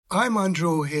I'm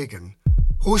Andrew O'Hagan,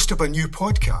 host of a new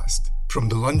podcast from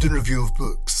the London Review of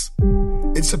Books.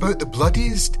 It's about the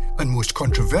bloodiest and most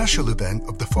controversial event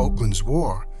of the Falklands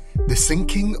War, the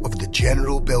sinking of the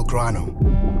General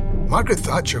Belgrano. Margaret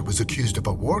Thatcher was accused of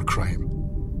a war crime.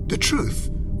 The truth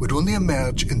would only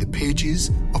emerge in the pages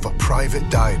of a private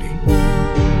diary.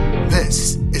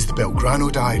 This is the Belgrano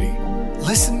Diary.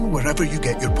 Listen wherever you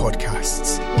get your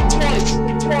podcasts.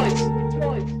 Twice.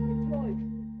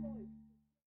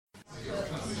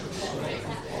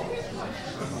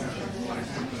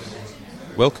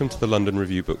 Welcome to the London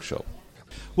Review Bookshop.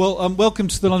 Well, welcome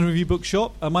to the London Review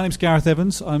Bookshop. My name's Gareth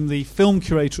Evans. I'm the film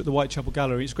curator at the Whitechapel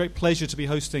Gallery. It's a great pleasure to be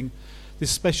hosting this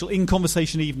special In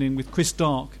Conversation evening with Chris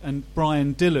Dark and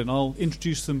Brian Dillon. I'll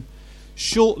introduce them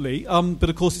shortly, but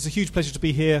of course it's a huge pleasure to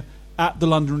be here at the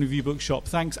London Review Bookshop.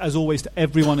 Thanks, as always, to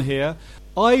everyone here.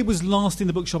 I was last in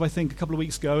the bookshop, I think, a couple of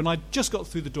weeks ago, and I just got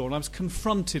through the door and I was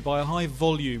confronted by a high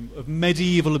volume of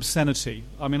medieval obscenity.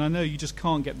 I mean, I know you just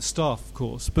can't get the staff, of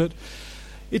course, but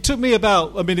it took me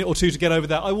about a minute or two to get over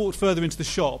that. I walked further into the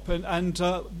shop, and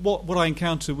what I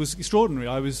encountered was extraordinary.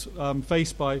 I was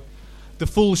faced by the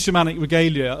full shamanic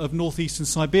regalia of northeastern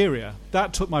Siberia.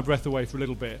 That took my breath away for a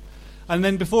little bit. And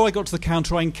then before I got to the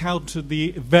counter, I encountered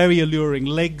the very alluring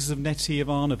legs of Nettie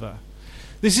Ivanova.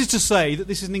 This is to say that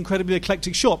this is an incredibly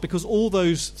eclectic shop because all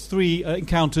those three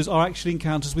encounters are actually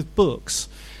encounters with books.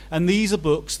 And these are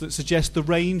books that suggest the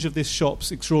range of this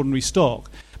shop's extraordinary stock.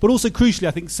 But also, crucially,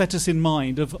 I think, set us in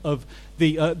mind of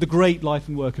the great life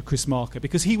and work of Chris Marker,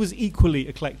 because he was equally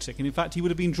eclectic. And in fact, he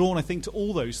would have been drawn, I think, to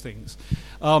all those things,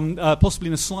 possibly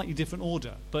in a slightly different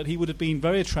order. But he would have been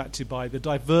very attracted by the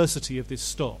diversity of this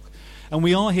stock. And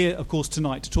we are here, of course,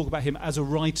 tonight to talk about him as a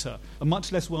writer, a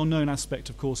much less well-known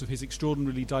aspect, of course, of his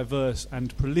extraordinarily diverse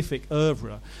and prolific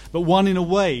oeuvre, but one in a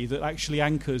way that actually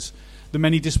anchors the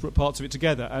many disparate parts of it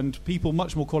together. And people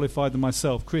much more qualified than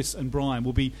myself, Chris and Brian,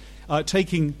 will be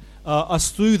taking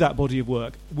us through that body of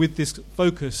work with this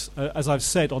focus, as I've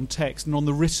said, on text and on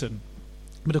the written.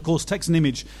 But of course, text and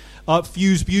image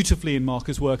fuse beautifully in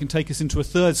Marker's work and take us into a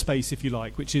third space, if you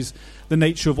like, which is the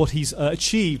nature of what he's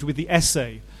achieved with the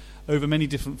essay over many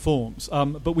different forms.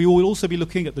 But we will also be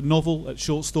looking at the novel, at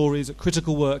short stories, at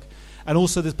critical work, and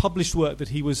also the published work that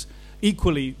he was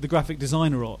equally the graphic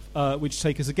designer of, which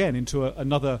take us again into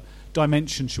another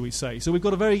dimension, shall we say. So we've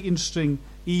got a very interesting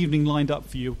evening lined up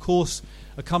for you, of course,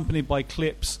 accompanied by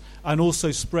clips and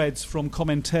also spreads from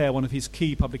Commentaire, one of his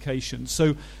key publications.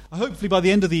 So hopefully by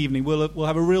the end of the evening we'll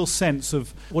have a real sense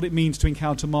of what it means to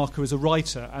encounter Marker as a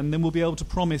writer, and then we'll be able to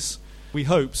promise, we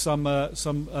hope, some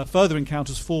further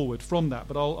encounters forward from that.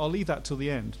 But I'll leave that till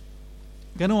the end.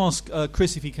 I'm going to ask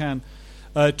Chris, if he can,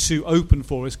 to open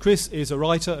for us. Chris is a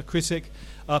writer, a critic,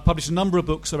 published a number of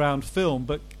books around film,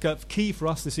 but key for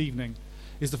us this evening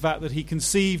is the fact that he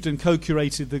conceived and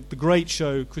co-curated the great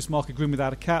show Chris Marker Grim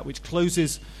Without a Cat, which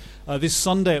closes this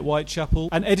Sunday at Whitechapel,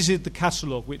 and edited the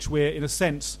catalogue, which we're in a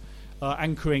sense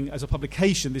anchoring as a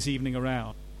publication this evening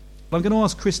around. But I'm going to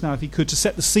ask Chris now, if he could, to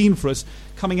set the scene for us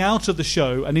coming out of the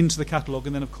show and into the catalogue,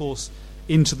 and then of course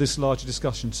into this larger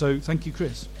discussion. So thank you,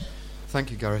 Chris. Thank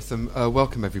you, Gareth.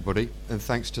 Welcome, everybody, and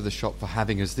thanks to the shop for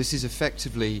having us. This is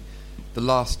effectively the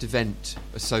last event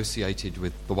associated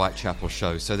with the Whitechapel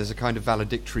show, so there's a kind of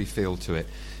valedictory feel to it.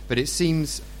 But it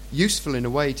seems useful in a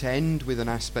way to end with an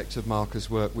aspect of Marker's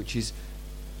work which is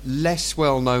less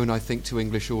well known, I think, to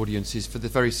English audiences, for the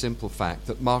very simple fact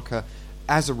that Marker,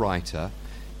 as a writer,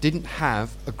 didn't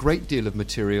have a great deal of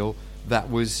material that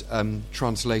was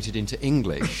translated into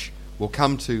English. We'll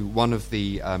come to one of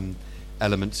the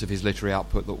elements of his literary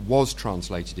output that was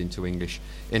translated into English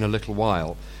in a little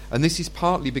while. And this is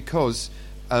partly because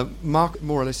Mark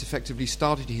more or less effectively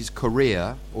started his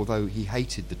career, although he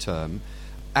hated the term,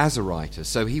 as a writer.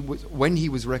 So when he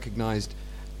was recognised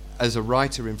as a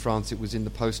writer in France, it was in the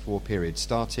post-war period,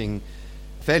 starting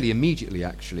fairly immediately,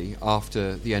 actually,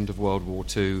 after the end of World War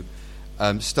II,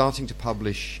 starting to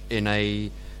publish in a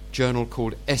journal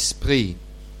called Esprit,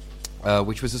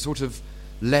 which was a sort of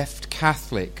left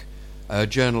Catholic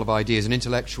journal of ideas, an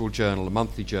intellectual journal, a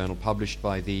monthly journal published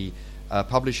by the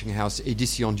publishing house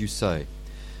Éditions du Seuil.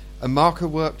 And Marker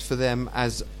worked for them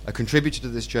as a contributor to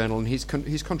this journal, and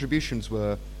his contributions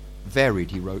were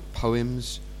varied. He wrote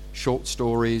poems, short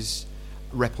stories,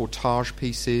 reportage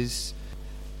pieces,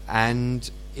 and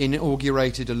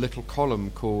inaugurated a little column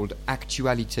called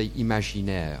Actualité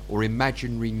Imaginaire, or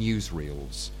Imaginary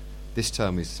Newsreels. This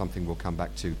term is something we'll come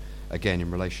back to again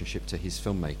in relationship to his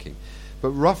filmmaking. But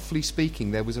roughly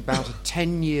speaking, there was about a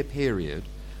 10-year period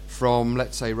from,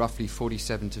 let's say, roughly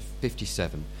 47 to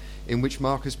 57, in which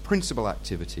Marker's principal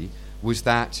activity was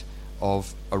that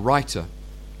of a writer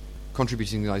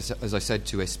contributing, as I said,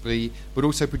 to Esprit, but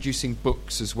also producing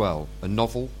books as well, a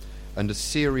novel and a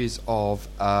series of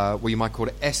what you might call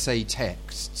essay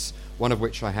texts, one of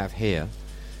which I have here,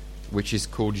 which is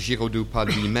called Giraudoux par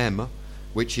lui-même,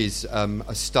 which is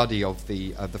a study of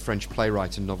the French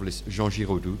playwright and novelist Jean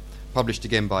Giraudoux, published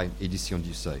again by Éditions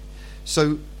Dussé.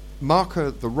 So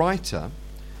Marker, the writer,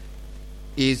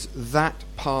 is that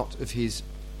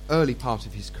early part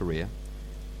of his career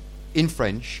in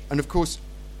French, and of course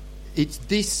it's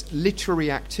this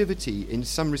literary activity in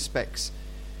some respects,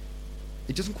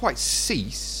 it doesn't quite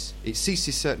cease. It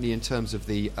ceases certainly in terms of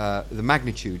the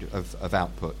magnitude of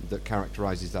output that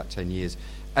characterises that 10 years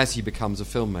as he becomes a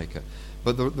filmmaker.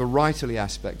 But the writerly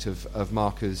aspect of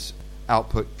Marker's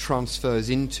output transfers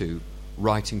into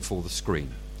writing for the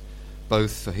screen,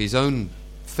 both for his own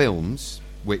films,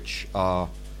 which are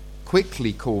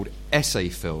quickly called essay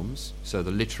films, so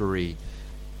the literary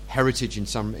heritage in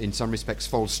some respects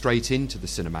falls straight into the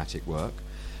cinematic work,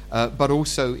 but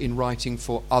also in writing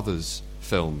for others'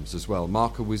 films as well.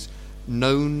 Marker was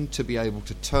known to be able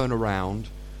to turn around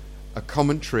a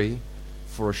commentary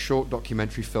for a short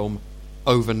documentary film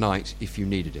overnight if you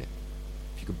needed it.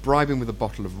 If you could bribe him with a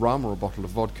bottle of rum or a bottle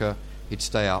of vodka, he'd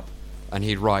stay up and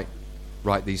he'd write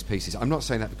these pieces. I'm not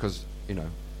saying that because,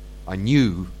 I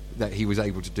knew that he was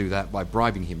able to do that by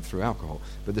bribing him through alcohol,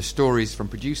 but the stories from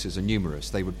producers are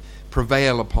numerous. They would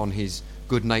prevail upon his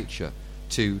good nature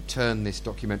to turn this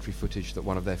documentary footage that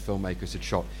one of their filmmakers had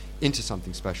shot into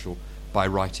something special by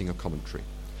writing a commentary.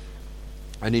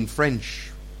 And in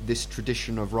French, this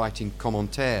tradition of writing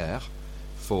commentaires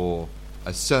for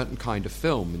a certain kind of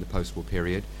film in the post-war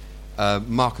period,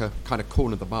 Marker kind of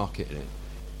cornered the market in it,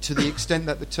 to the extent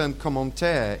that the term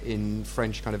commentaire in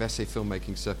French kind of essay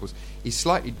filmmaking circles is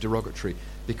slightly derogatory,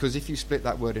 because if you split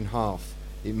that word in half,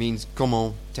 it means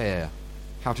commentaire,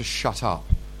 how to shut up.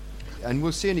 And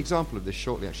we'll see an example of this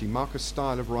shortly, actually. Marker's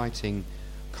style of writing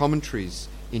commentaries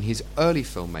in his early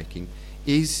filmmaking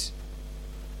is,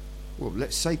 well,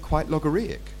 let's say quite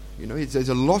logorrheic. There's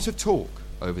a lot of talk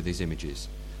over these images.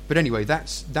 But anyway,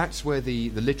 that's where the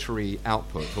literary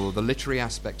output, or the literary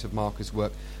aspect of Marker's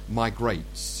work,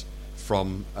 migrates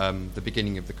from the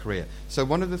beginning of the career. So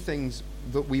one of the things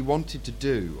that we wanted to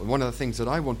do, and one of the things that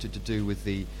I wanted to do with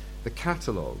the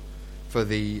catalogue for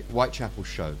the Whitechapel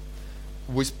show,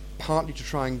 was partly to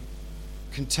try and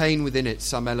contain within it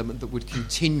some element that would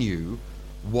continue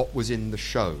what was in the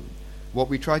show. What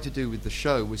we tried to do with the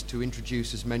show was to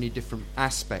introduce as many different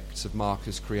aspects of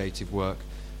Marker's creative work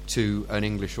to an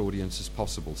English audience as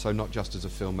possible. So not just as a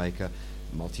filmmaker,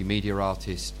 multimedia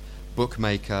artist,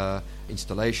 bookmaker,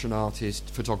 installation artist,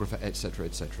 photographer, etc.,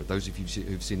 etc. Those of you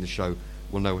who've seen the show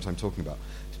will know what I'm talking about.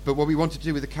 But what we wanted to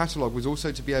do with the catalogue was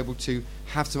also to be able to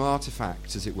have some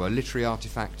artefacts, as it were, literary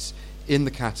artefacts in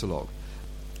the catalogue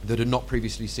that had not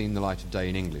previously seen the light of day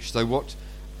in English. So what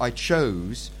I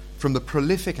chose from the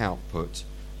prolific output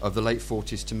of the late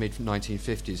 40s to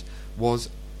mid-1950s was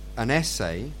an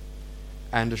essay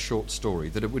and a short story,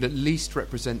 that it would at least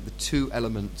represent the two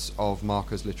elements of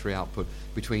Marker's literary output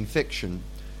between fiction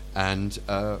and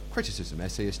criticism,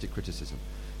 essayistic criticism.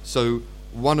 So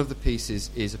one of the pieces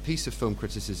is a piece of film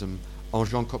criticism on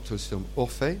Jean Cocteau's film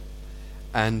Orphée,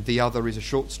 and the other is a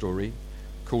short story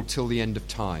called Till the End of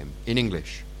Time, in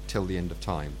English, Till the End of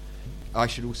Time. I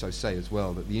should also say as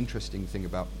well that the interesting thing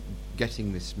about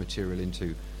getting this material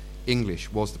into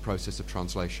English was the process of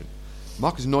translation.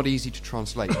 Marker's not easy to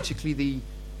translate, particularly the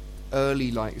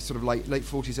early, late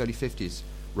 40s, early 50s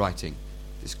writing.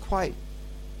 It's quite,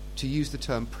 to use the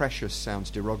term precious sounds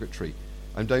derogatory,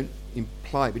 and don't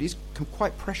imply it, but he's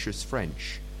quite precious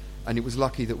French. And it was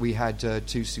lucky that we had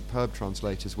two superb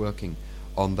translators working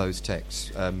on those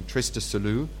texts. Trista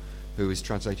Selou, who has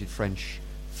translated French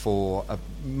for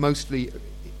mostly,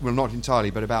 well, not entirely,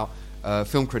 but about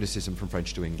film criticism from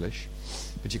French to English,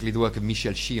 particularly the work of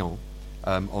Michel Chion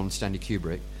on Stanley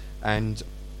Kubrick, and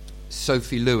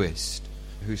Sophie Lewis,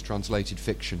 who's translated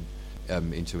fiction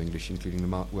into English, including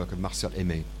the work of Marcel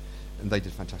Aimé, and they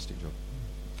did a fantastic job.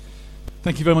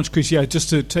 Thank you very much, Chris. Yeah, just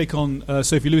to take on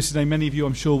Sophie Lewis's name, many of you,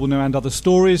 I'm sure, will know And Other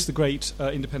Stories, the great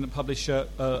independent publisher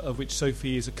of which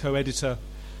Sophie is a co-editor.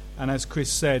 And as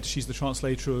Chris said, she's the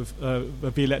translator of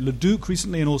Violette Leduc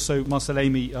recently, and also Marcel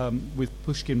Aimé with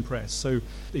Pushkin Press. So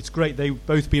it's great they've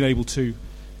both been able to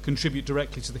contribute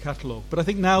directly to the catalogue. But I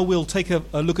think now we'll take a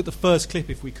look at the first clip,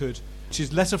 if we could, which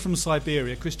is Letter from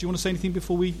Siberia. Chris, do you want to say anything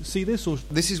before we see this? Or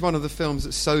this is one of the films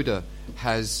that Soda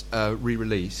has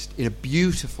re-released in a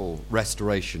beautiful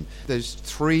restoration. There's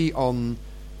 3 on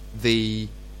the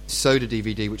Soda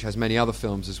DVD, which has many other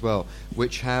films as well,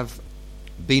 which have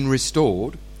been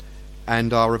restored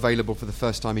and are available for the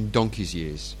first time in donkey's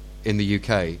years in the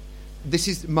UK. This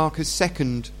is Marker's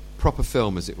second proper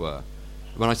film, as it were.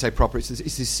 When I say proper, it's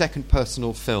his second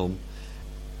personal film,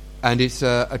 and it's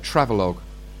a travelogue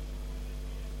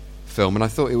film, and I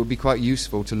thought it would be quite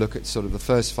useful to look at sort of the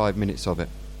first 5 minutes of it.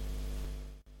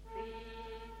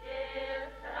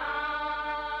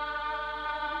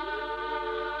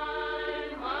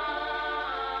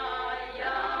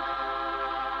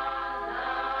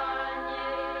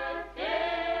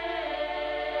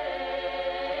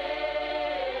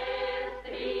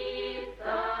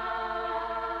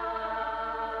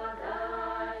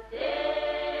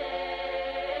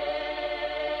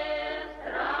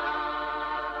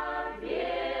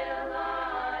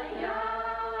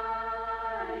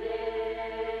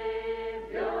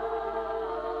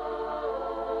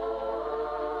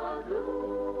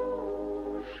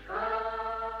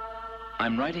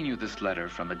 I'm writing you this letter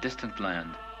from a distant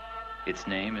land. Its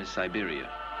name is Siberia.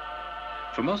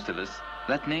 For most of us,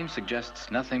 that name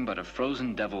suggests nothing but a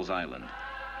frozen devil's island.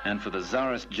 And for the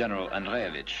Tsarist General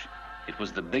Andreevich, it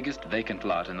was the biggest vacant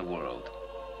lot in the world.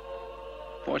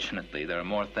 Fortunately, there are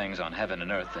more things on heaven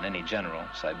and earth than any general,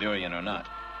 Siberian or not,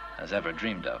 has ever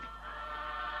dreamed of.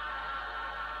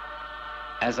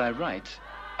 As I write,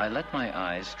 I let my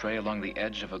eyes stray along the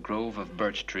edge of a grove of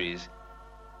birch trees,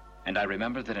 and I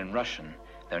remember that in Russian,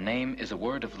 their name is a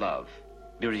word of love,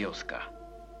 Berioska.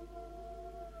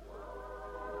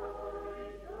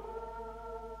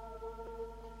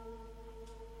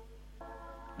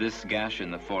 This gash in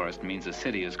the forest means a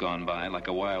city has gone by like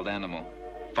a wild animal.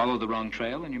 Follow the wrong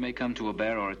trail and you may come to a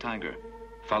bear or a tiger.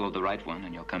 Follow the right one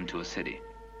and you'll come to a city.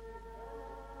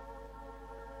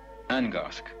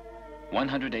 Angarsk,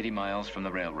 180 miles from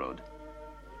the railroad.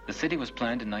 The city was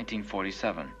planned in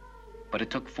 1947. But it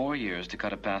took 4 years to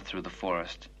cut a path through the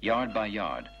forest, yard by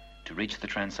yard, to reach the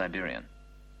Trans-Siberian.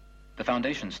 The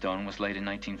foundation stone was laid in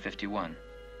 1951.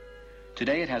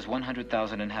 Today it has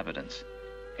 100,000 inhabitants,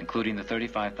 including the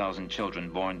 35,000 children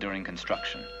born during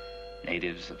construction,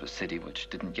 natives of a city which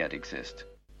didn't yet exist.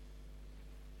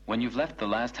 When you've left the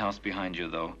last house behind you,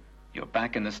 though, you're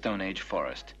back in the Stone Age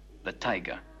forest, the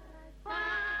taiga.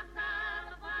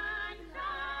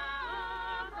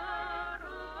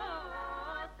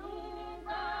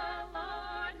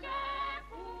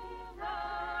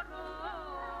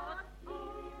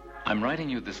 I'm writing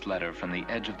you this letter from the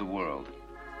edge of the world.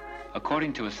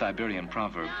 According to a Siberian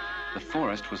proverb, the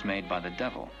forest was made by the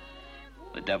devil.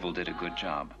 The devil did a good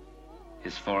job.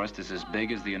 His forest is as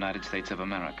big as the United States of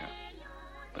America.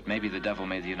 But maybe the devil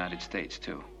made the United States,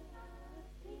 too.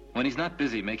 When he's not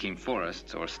busy making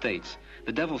forests or states,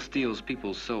 the devil steals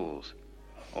people's souls.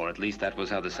 Or at least that was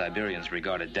how the Siberians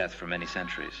regarded death for many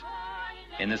centuries.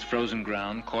 In this frozen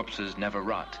ground, corpses never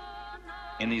rot.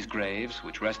 In these graves,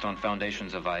 which rest on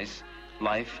foundations of ice,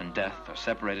 life and death are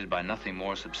separated by nothing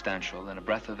more substantial than a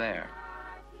breath of air.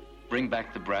 Bring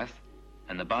back the breath,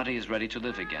 and the body is ready to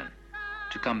live again,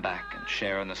 to come back and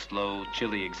share in the slow,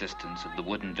 chilly existence of the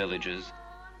wooden villages,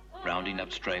 rounding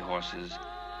up stray horses,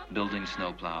 building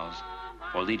snowplows,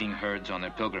 or leading herds on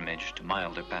their pilgrimage to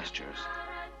milder pastures.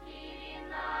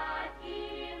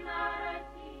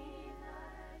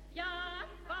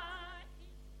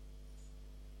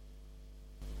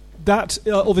 That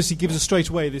obviously gives us straight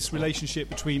away this relationship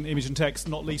between image and text,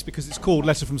 not least because it's called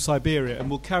Letter from Siberia, and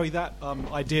we'll carry that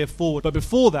idea forward. But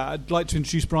before that, I'd like to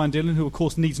introduce Brian Dillon, who of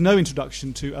course needs no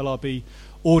introduction to LRB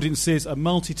audiences, a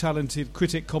multi-talented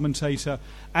critic, commentator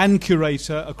and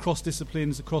curator across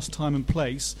disciplines, across time and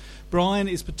place. Brian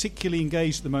is particularly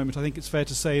engaged at the moment, I think it's fair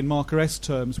to say in Marker-esque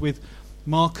terms, with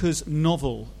Marker's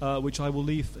novel, which I will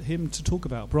leave him to talk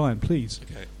about. Brian, please.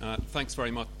 Okay, thanks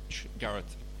very much,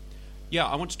 Gareth. Yeah,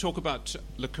 I want to talk about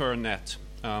Le Coeur Net,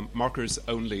 Marker's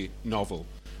only novel,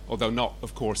 although not,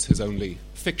 of course, his only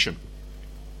fiction,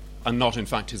 and not, in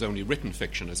fact, his only written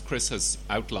fiction, as Chris has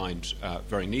outlined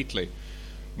very neatly.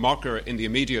 Marker, in the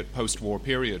immediate post-war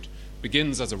period,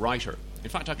 begins as a writer. In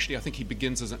fact, actually, I think he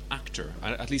begins as an actor,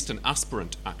 at least an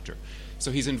aspirant actor.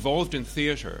 So he's involved in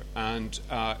theatre, and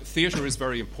theatre is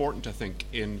very important, I think,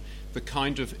 in the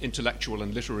kind of intellectual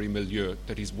and literary milieu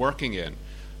that he's working in.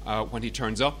 When he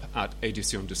turns up at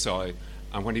Éditions du Seuil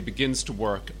and when he begins to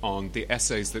work on the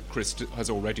essays that Chris has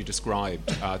already described,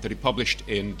 that he published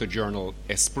in the journal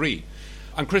Esprit.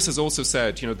 And Chris has also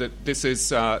said, that this is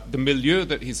the milieu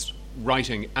that he's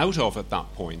writing out of at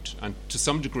that point, and to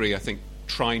some degree, I think,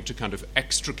 trying to kind of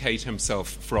extricate himself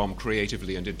from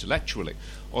creatively and intellectually,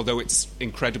 although it's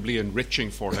incredibly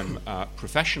enriching for him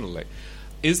professionally,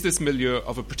 is this milieu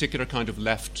of a particular kind of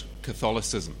left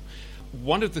Catholicism.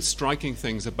 One of the striking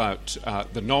things about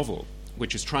the novel,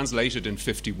 which is translated in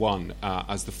 1951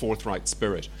 as The Forthright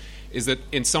Spirit, is that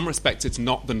in some respects it's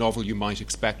not the novel you might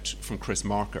expect from Chris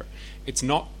Marker. It's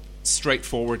not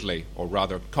straightforwardly, or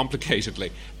rather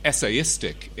complicatedly,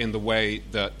 essayistic in the way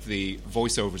that the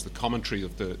voiceovers, the commentary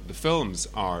of the films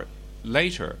are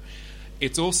later.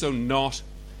 It's also not,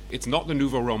 it's not the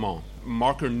nouveau roman.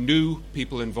 Marker knew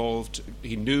people involved.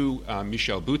 He knew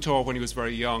Michel Butor when he was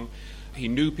very young. He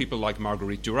knew people like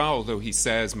Marguerite Duras, although he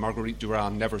says Marguerite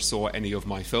Duras never saw any of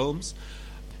my films.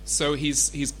 So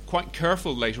he's quite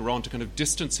careful later on to kind of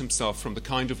distance himself from the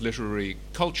kind of literary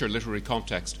culture, literary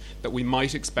context that we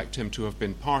might expect him to have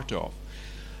been part of.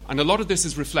 And a lot of this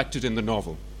is reflected in the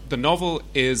novel. The novel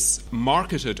is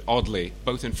marketed oddly,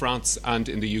 both in France and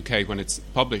in the UK when it's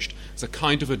published, as a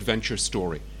kind of adventure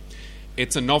story.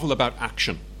 It's a novel about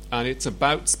action, and it's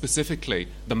about specifically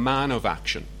the man of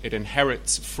action. It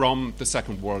inherits from the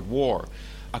Second World War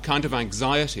a kind of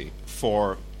anxiety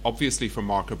obviously for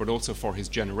Marker, but also for his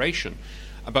generation,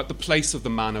 about the place of the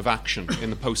man of action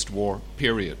in the post-war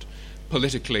period,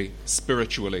 politically,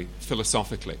 spiritually,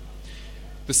 philosophically.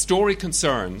 The story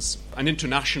concerns an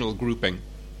international grouping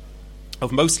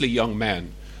of mostly young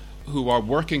men who are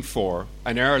working for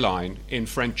an airline in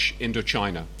French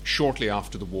Indochina shortly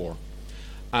after the war.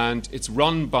 And it's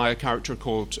run by a character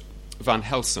called Van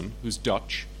Helsen, who's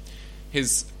Dutch.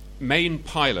 His main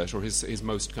pilot, or his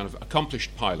most kind of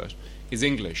accomplished pilot, is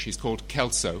English. He's called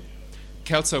Kelso.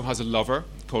 Kelso has a lover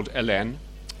called Hélène,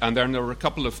 and then there are a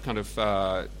couple of kind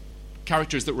of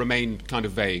characters that remain kind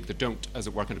of vague, that don't, as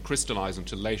it were, kind of crystallize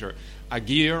until later.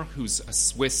 Aguirre, who's a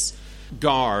Swiss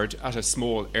guard at a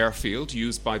small airfield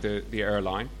used by the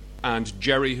airline, and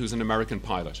Jerry, who's an American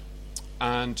pilot.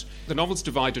 And the novel's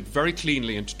divided very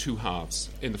cleanly into two halves.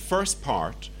 In the first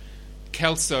part,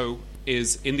 Kelso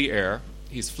is in the air.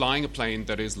 He's flying a plane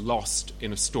that is lost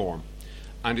in a storm.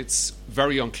 And it's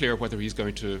very unclear whether he's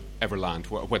going to ever land,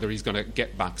 whether he's going to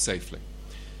get back safely.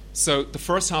 So the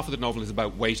first half of the novel is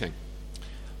about waiting.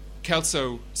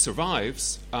 Kelso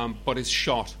survives, but is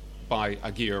shot by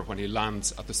Aguirre when he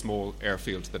lands at the small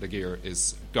airfield that Aguirre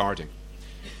is guarding.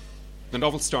 The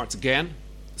novel starts again.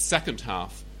 The second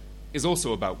half is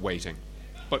also about waiting,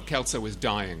 but Kelso is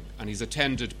dying, and he's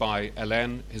attended by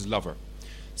Hélène, his lover.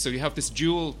 So you have this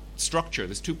dual structure,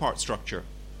 this two-part structure,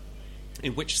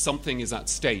 in which something is at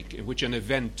stake, in which an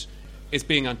event is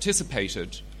being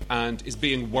anticipated and is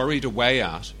being worried away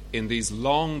at in these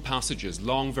long passages,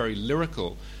 long, very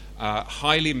lyrical,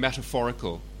 highly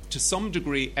metaphorical, to some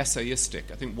degree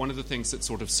essayistic. I think one of the things that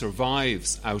sort of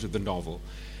survives out of the novel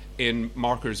in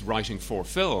Marker's writing for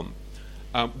film,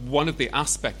 one of the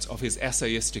aspects of his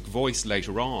essayistic voice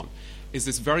later on is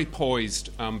this very poised,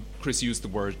 Chris used the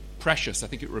word precious, I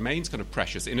think it remains kind of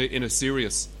precious in a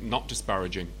serious, not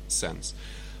disparaging sense.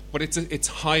 But it's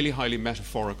highly, highly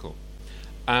metaphorical.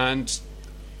 And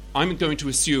I'm going to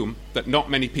assume that not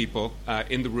many people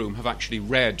in the room have actually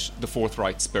read The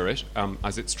Forthright Spirit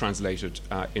as it's translated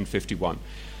in 51.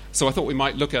 So I thought we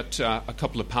might look at a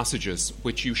couple of passages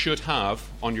which you should have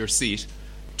on your seat,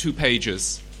 2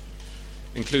 pages,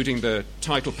 including the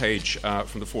title page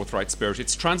from The Forthright Spirit.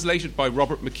 It's translated by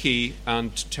Robert McKee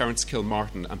and Terence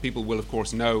Kilmartin, and people will, of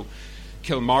course, know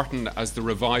Kilmartin as the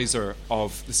reviser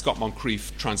of the Scott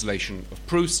Moncrief translation of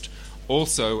Proust,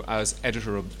 also as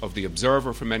editor of The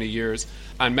Observer for many years,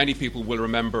 and many people will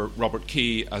remember Robert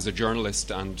Key as a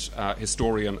journalist and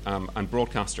historian and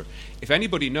broadcaster. If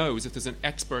anybody knows, if there's an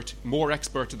expert, more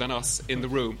expert than us in the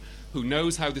room, who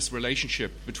knows how this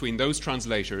relationship between those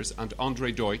translators and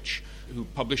Andre Deutsch, who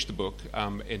published the book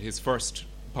in his first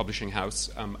publishing house,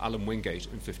 Alan Wingate,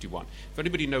 in 51. If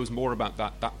anybody knows more about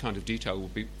that kind of detail, it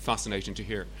would be fascinating to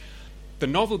hear. The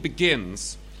novel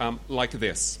begins like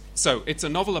this. So it's a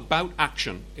novel about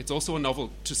action. It's also a novel,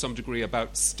 to some degree,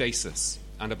 about stasis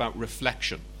and about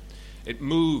reflection. It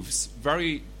moves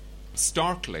very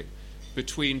starkly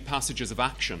between passages of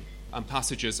action and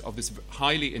passages of this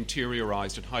highly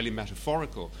interiorized and highly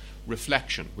metaphorical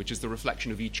reflection, which is the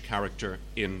reflection of each character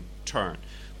in turn.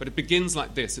 But it begins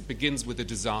like this. It begins with a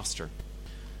disaster.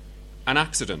 An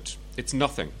accident. It's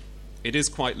nothing. It is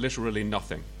quite literally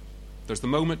nothing. There's the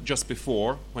moment just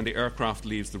before, when the aircraft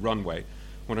leaves the runway,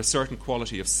 when a certain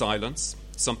quality of silence,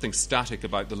 something static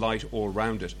about the light all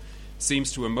round it,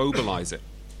 seems to immobilize it,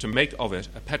 to make of it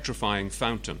a petrifying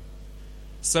fountain.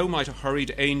 So might a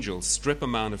hurried angel strip a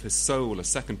man of his soul a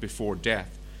second before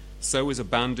death. So is a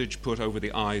bandage put over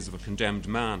the eyes of a condemned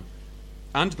man.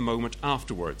 And the moment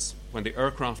afterwards, when the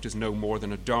aircraft is no more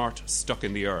than a dart stuck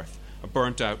in the earth, a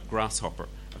burnt-out grasshopper,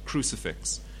 a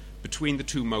crucifix. Between the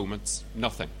two moments,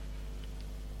 nothing.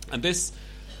 And this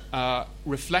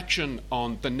reflection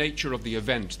on the nature of the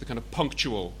event, the kind of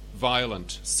punctual,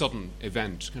 violent, sudden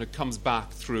event, kind of comes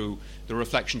back through the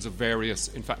reflections of various,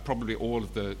 in fact, probably all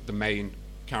of the main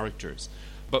characters,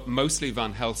 but mostly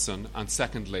Van Helsing, and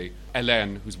secondly,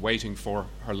 Hélène, who's waiting for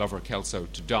her lover Kelso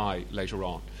to die later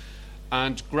on.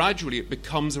 And gradually it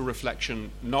becomes a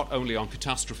reflection not only on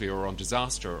catastrophe or on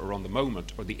disaster or on the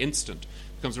moment or the instant,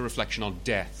 it becomes a reflection on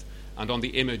death and on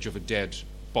the image of a dead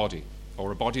body,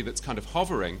 or a body that's kind of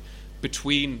hovering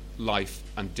between life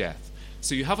and death.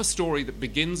 So you have a story that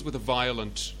begins with a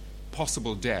violent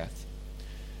possible death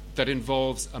that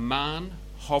involves a man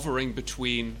hovering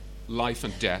between life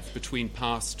and death, between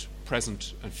past,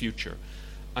 present, and future,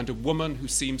 and a woman who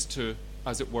seems to,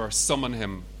 as it were, summon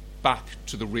him back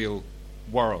to the real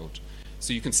world.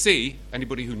 So you can see,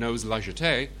 anybody who knows La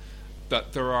Jetée,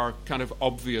 that there are kind of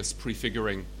obvious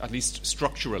prefiguring, at least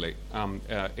structurally.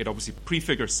 It obviously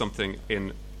prefigures something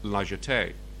in La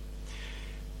Jetée.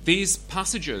 These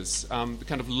passages, the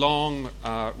kind of long,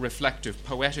 reflective,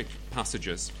 poetic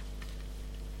passages,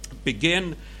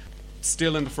 begin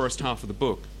still in the first half of the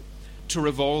book to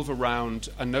revolve around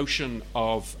a notion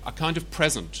of a kind of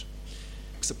present.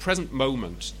 It's a present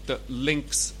moment that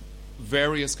links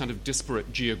various kind of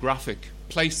disparate geographic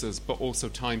places, but also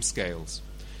time scales.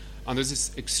 And there's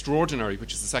this extraordinary,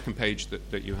 which is the second page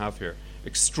that you have here,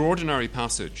 extraordinary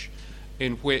passage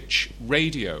in which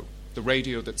radio, the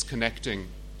radio that's connecting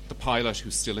the pilot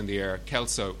who's still in the air,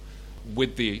 Kelso,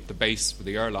 with the base for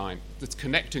the airline, that's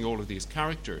connecting all of these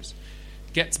characters,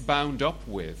 gets bound up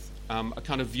with a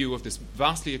kind of view of this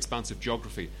vastly expansive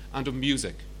geography and of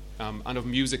music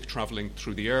travelling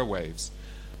through the airwaves.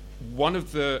 One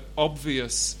of the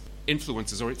obvious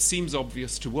influences, or it seems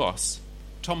obvious to us,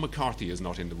 Tom McCarthy is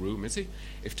not in the room, is he?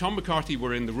 If Tom McCarthy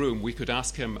were in the room, we could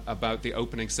ask him about the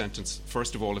opening sentence,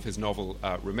 first of all, of his novel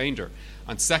Remainder,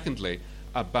 and secondly,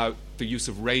 about the use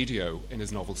of radio in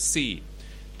his novel Sea.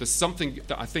 There's something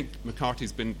that I think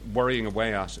McCarthy's been worrying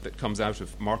away at that comes out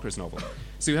of Marker's novel.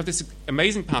 So you have this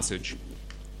amazing passage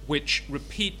which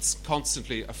repeats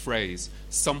constantly a phrase,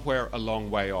 somewhere a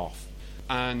long way off.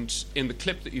 And in the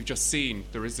clip that you've just seen,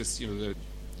 there is this, the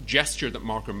gesture that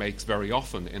Marker makes very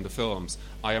often in the films,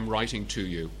 I am writing to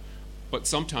you. But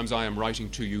sometimes I am writing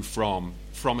to you from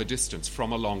a distance,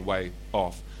 from a long way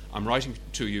off. I'm writing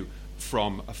to you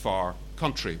from a far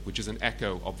country, which is an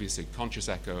echo, obviously, conscious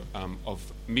echo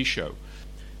of Michaud.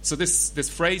 So this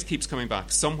phrase keeps coming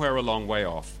back, somewhere a long way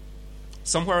off.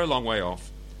 Somewhere a long way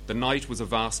off, the night was a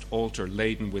vast altar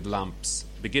laden with lamps,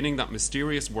 beginning that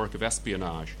mysterious work of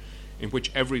espionage in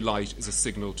which every light is a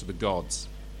signal to the gods.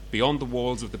 Beyond the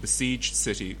walls of the besieged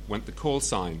city went the call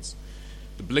signs,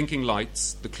 the blinking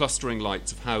lights, the clustering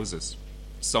lights of houses.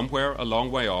 Somewhere a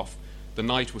long way off, the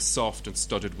night was soft and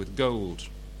studded with gold.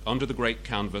 Under the great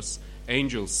canvas,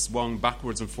 angels swung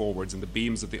backwards and forwards in the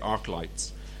beams of the arc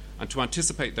lights, and to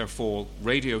anticipate their fall,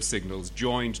 radio signals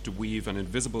joined to weave an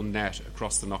invisible net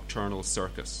across the nocturnal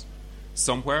circus.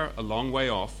 Somewhere a long way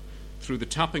off, through the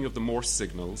tapping of the Morse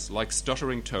signals, like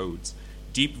stuttering toads,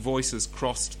 deep voices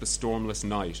crossed the stormless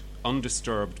night,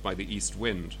 undisturbed by the east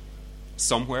wind.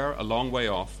 Somewhere a long way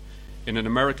off, in an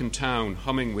American town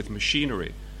humming with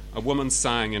machinery, a woman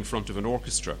sang in front of an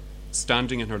orchestra,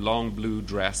 standing in her long blue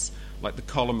dress like the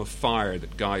column of fire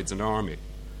that guides an army.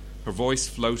 Her voice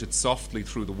floated softly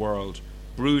through the world,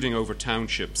 brooding over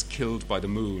townships killed by the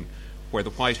moon, where the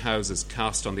white houses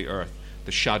cast on the earth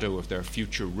the shadow of their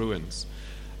future ruins.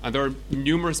 And there are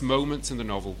numerous moments in the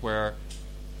novel where,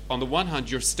 on the one hand,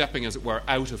 you're stepping, as it were,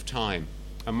 out of time.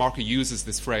 And Marker uses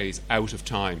this phrase, out of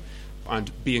time,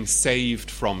 and being saved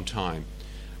from time,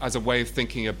 as a way of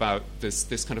thinking about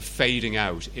this kind of fading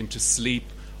out into sleep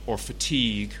or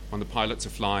fatigue when the pilots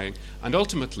are flying. And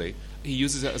ultimately, he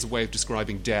uses it as a way of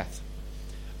describing death.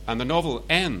 And the novel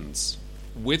ends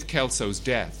with Kelso's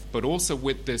death, but also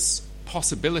with this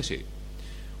possibility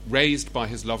raised by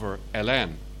his lover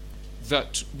Hélène,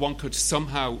 that one could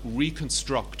somehow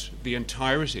reconstruct the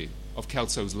entirety of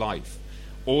Kelso's life.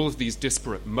 All of these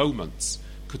disparate moments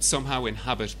could somehow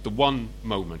inhabit the one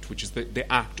moment, which is the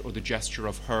act or the gesture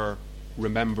of her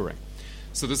remembering.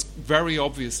 So there's very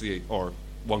obviously, or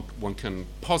one can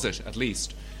posit at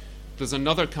least, there's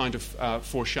another kind of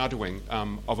foreshadowing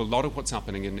of a lot of what's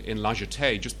happening in La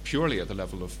Jetée, just purely at the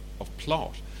level of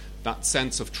plot. That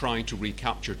sense of trying to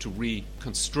recapture, to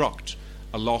reconstruct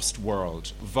a lost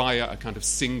world via a kind of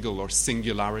single or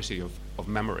singularity of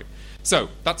memory. So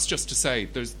that's just to say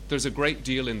there's a great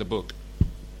deal in the book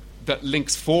that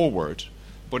links forward,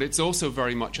 but it's also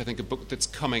very much, I think, a book that's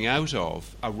coming out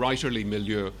of a writerly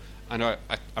milieu, and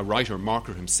a writer,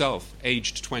 Marker himself,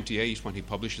 aged 28 when he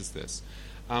publishes this,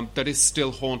 that is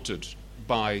still haunted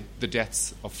by the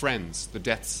deaths of friends, the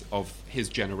deaths of his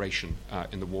generation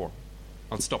in the war.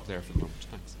 I'll stop there for the moment.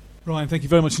 Thanks. Ryan, thank you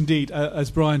very much indeed.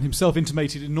 As Brian himself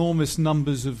intimated, enormous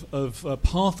numbers of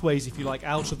pathways, if you like,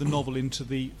 out of the novel into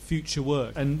the future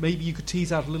work. And maybe you could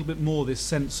tease out a little bit more this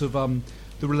sense of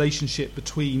the relationship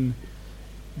between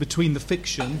the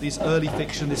fiction, this early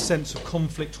fiction, this sense of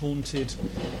conflict-haunted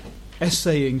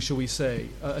essaying, shall we say,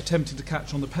 attempting to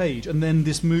catch on the page, and then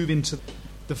this move into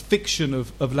the fiction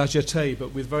of La Jetée,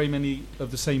 but with very many of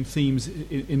the same themes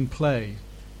in play.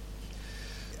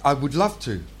 I would love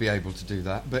to be able to do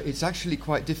that, but it's actually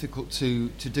quite difficult to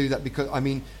do that because, I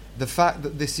mean, the fact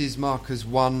that this is Marker's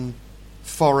one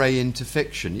foray into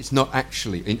fiction, it's not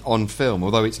actually on film,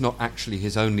 although it's not actually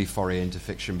his only foray into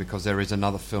fiction, because there is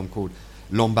another film called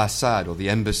L'Ambassade, or The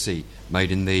Embassy,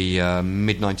 made in the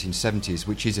mid-1970s,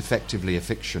 which is effectively a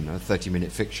fiction, a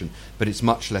 30-minute fiction, but it's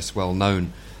much less well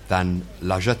known than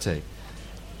La Jetée.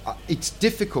 It's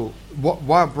difficult.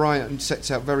 While Brian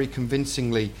sets out very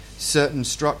convincingly certain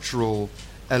structural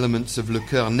elements of Le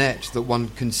Cœur Net that one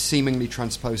can seemingly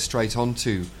transpose straight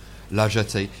onto La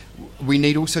Jetée, we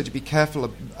need also to be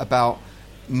careful about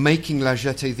making La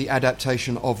Jetée the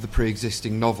adaptation of the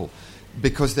pre-existing novel,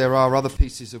 because there are other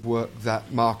pieces of work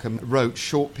that Marker wrote,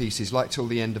 short pieces like Till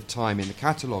the End of Time in the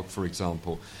catalogue, for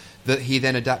example, that he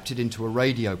then adapted into a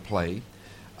radio play.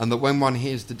 And that when one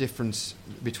hears the difference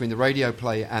between the radio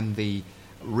play and the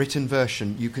written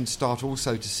version, you can start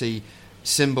also to see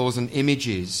symbols and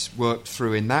images worked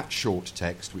through in that short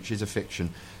text, which is a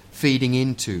fiction, feeding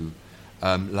into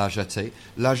La Jetée.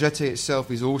 La Jetée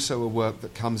itself is also a work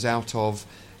that comes out of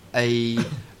a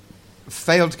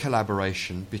failed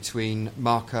collaboration between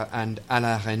Marker and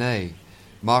Alain Resnais.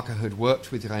 Marker had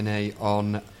worked with Resnais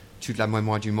on Toute la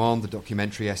mémoire du monde, the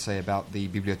documentary essay about the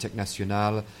Bibliothèque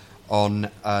Nationale,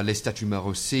 on Les Statues Meurent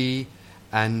aussi,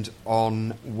 and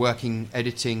on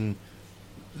editing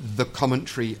the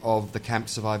commentary of the camp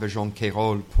survivor Jean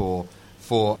Quérol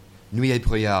for Nuit et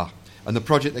Brouillard. And the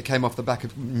project that came off the back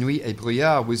of Nuit et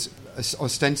Brouillard was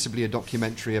ostensibly a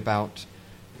documentary about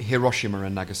Hiroshima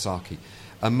and Nagasaki.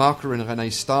 And Marker and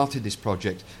Resnais started this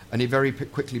project, and it very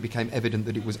quickly became evident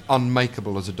that it was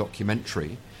unmakeable as a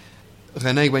documentary.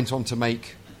 Resnais went on to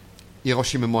make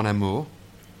Hiroshima Mon Amour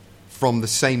from the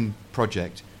same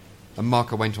project, and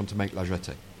Marker went on to make La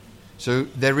Jetée. So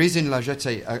there is in La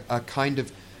Jetée a kind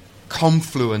of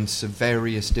confluence of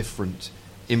various different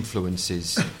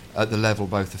influences at the level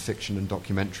both of fiction and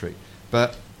documentary.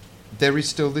 But there is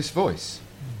still this voice,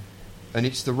 and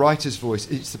it's the writer's voice.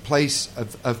 It's the place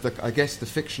of the, I guess, the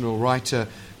fictional writer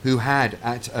who had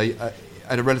at a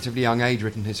relatively young age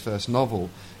written his first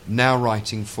novel, now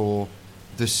writing for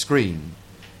the screen,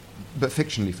 but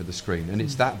fictionally for the screen. And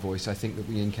it's that voice, I think, that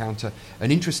we encounter.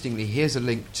 And interestingly, here's a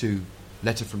link to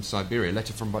Letter from Siberia.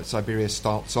 Letter from Siberia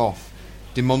starts off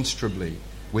demonstrably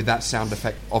with that sound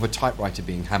effect of a typewriter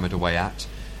being hammered away at,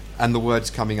 and the words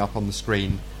coming up on the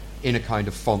screen in a kind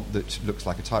of font that looks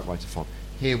like a typewriter font.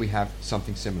 Here we have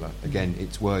something similar. Again,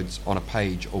 it's words on a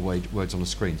page or words on a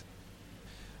screen.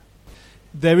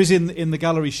 There is in the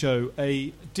gallery show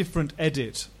a different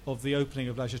edit of the opening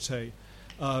of La Jetée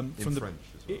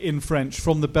in French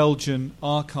from the Belgian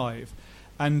archive.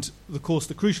 And, of course,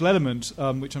 the crucial element,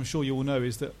 which I'm sure you all know,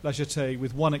 is that La Jetée,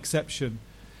 with one exception,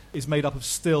 is made up of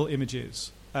still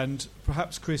images. And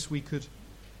perhaps, Chris, we could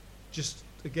just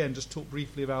talk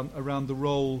briefly around the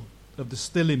role of the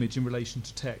still image in relation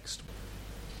to text.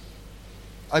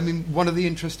 I mean, one of the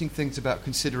interesting things about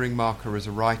considering Marker as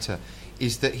a writer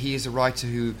is that he is a writer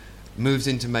who moves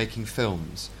into making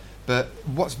films. But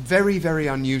what's very, very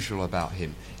unusual about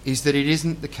him is that it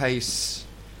isn't the case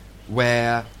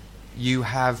where you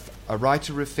have a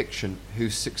writer of fiction who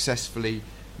successfully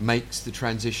makes the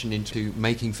transition into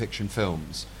making fiction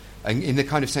films, and in the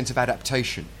kind of sense of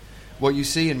adaptation. What you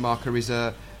see in Marker is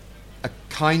a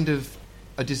kind of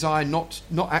a desire not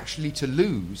actually to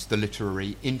lose the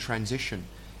literary in transition.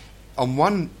 In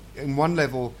one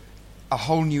level, a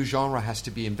whole new genre has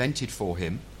to be invented for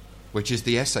him, which is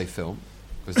the essay film,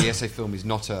 because the essay film is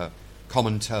not a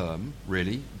common term,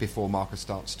 really, before Marker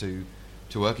starts to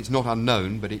work. It's not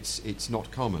unknown, but it's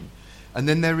not common. And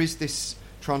then there is this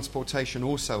transportation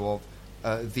also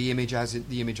of the image as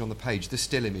the image on the page, the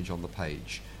still image on the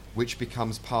page, which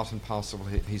becomes part and parcel of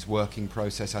his working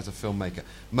process as a filmmaker,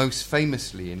 most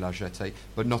famously in La Jetée,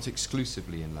 but not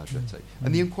exclusively in La Jetée.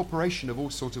 And the incorporation of all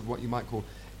sorts of what you might call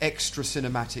extra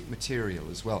cinematic material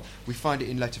as well. We find it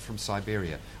in Letter from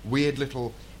Siberia. Weird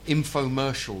little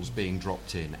infomercials being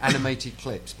dropped in, animated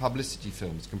clips, publicity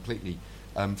films, completely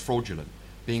fraudulent,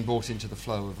 being brought into the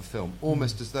flow of a film,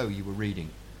 almost as though you were reading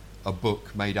a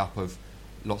book made up of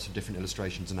lots of different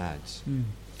illustrations and ads.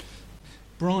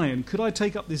 Brian, could I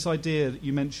take up this idea that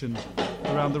you mentioned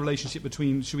around the relationship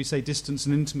between, should we say, distance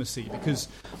and intimacy? Because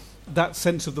that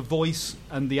sense of the voice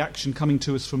and the action coming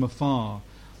to us from afar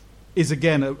is,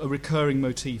 again, a recurring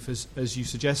motif, as you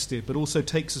suggested, but also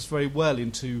takes us very well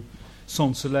into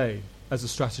Sans Soleil as a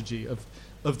strategy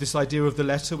of this idea of the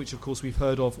letter, which, of course, we've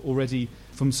heard of already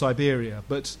from Siberia.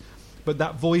 But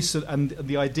that voice and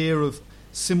the idea of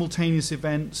simultaneous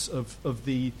events, of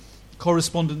the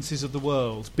correspondences of the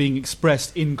world being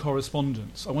expressed in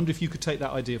correspondence. I wonder if you could take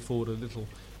that idea forward a little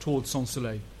towards Sans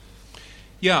Soleil.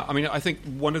 Yeah, I mean, I think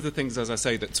one of the things, as I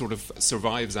say, that sort of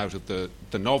survives out of the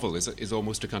novel is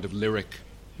almost a kind of lyric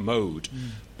mode.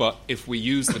 But if we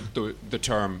use the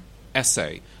term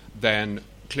essay, then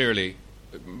clearly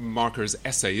Marker's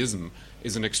essayism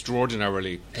is an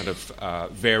extraordinarily kind of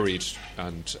varied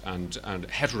and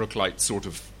heteroclite sort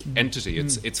of entity.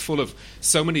 It's full of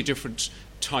so many different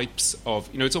types of,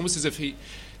 it's almost as if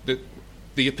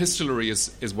the epistolary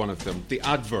is one of them. The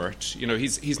advert,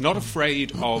 he's not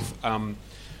afraid of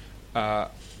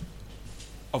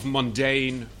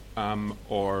mundane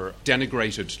or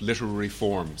denigrated literary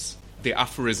forms. The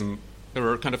aphorism, there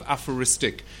are kind of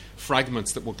aphoristic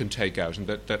fragments that one can take out and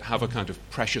that have a kind of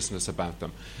preciousness about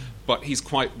them. But he's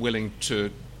quite willing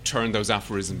to turn those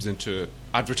aphorisms into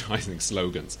advertising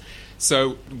slogans.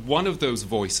 So one of those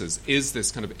voices is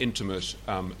this kind of intimate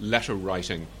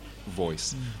letter-writing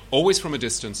voice, always from a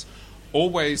distance,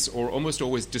 always or almost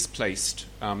always displaced,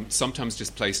 sometimes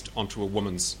displaced onto a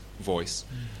woman's voice,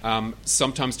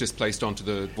 sometimes displaced onto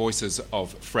the voices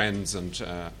of friends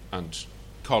and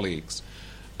colleagues.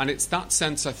 And it's that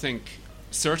sense, I think,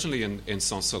 certainly in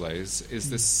Sans Soleil, is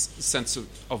this sense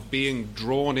of being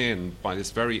drawn in by this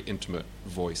very intimate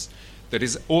voice that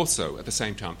is also, at the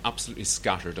same time, absolutely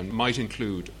scattered and might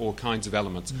include all kinds of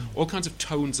elements, all kinds of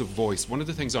tones of voice. One of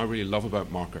the things I really love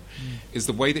about Marker is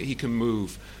the way that he can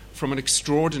move from an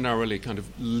extraordinarily kind of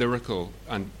lyrical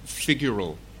and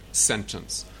figural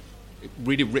sentence,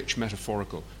 really rich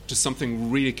metaphorical, to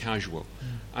something really casual.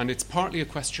 And it's partly a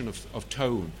question of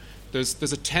tone. There's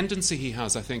a tendency he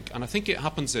has, I think, and I think it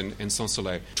happens in Sans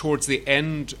Soleil, towards the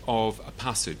end of a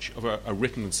passage, of a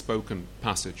written and spoken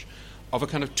passage, of a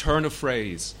kind of turn of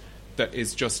phrase that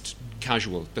is just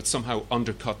casual, that somehow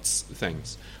undercuts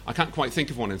things. I can't quite think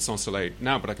of one in Sans Soleil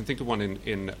now, but I can think of one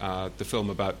in the film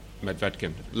about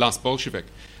Medvedkin, Last Bolshevik.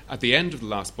 At the end of The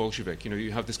Last Bolshevik,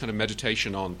 you have this kind of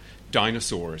meditation on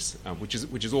dinosaurs, which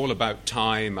is all about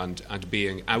time and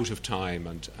being out of time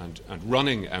and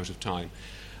running out of time.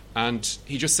 And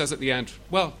he just says at the end,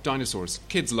 well, dinosaurs,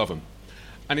 kids love them.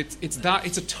 And it's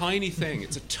a tiny thing.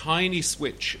 It's a tiny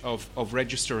switch of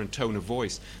register and tone of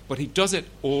voice. But he does it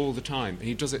all the time. And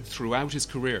he does it throughout his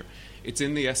career. It's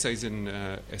in the essays in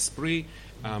Esprit.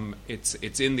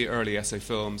 It's in the early essay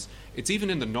films. It's even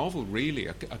in the novel, really,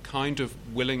 a kind of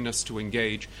willingness to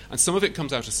engage. And some of it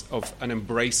comes out of an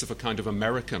embrace of a kind of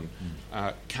American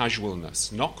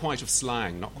casualness. Not quite of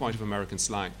slang, not quite of American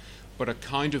slang, but a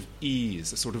kind of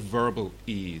ease, a sort of verbal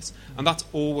ease. And that's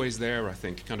always there, I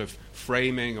think, kind of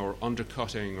framing or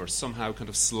undercutting or somehow kind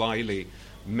of slyly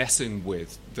messing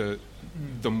with the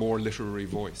more literary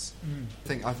voice.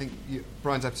 I think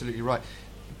Brian's absolutely right.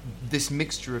 This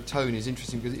mixture of tone is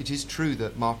interesting because it is true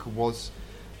that Marker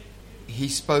he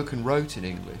spoke and wrote in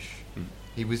English.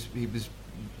 He was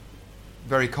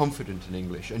very confident in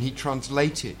English, and he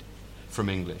translated from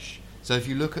English. So if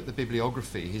you look at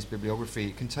his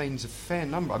bibliography contains a fair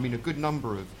number, a good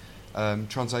number of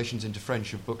translations into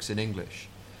French of books in English.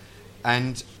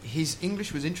 And his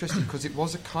English was interesting because it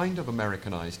was a kind of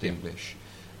Americanized English,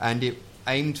 and it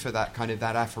aimed for that kind of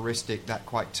that aphoristic, that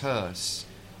quite terse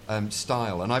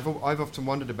style. And I've often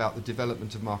wondered about the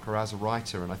development of Marker as a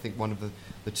writer, and I think one of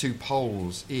the two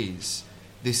poles is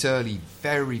this early,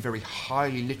 very, very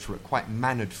highly literate, quite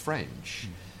mannered French,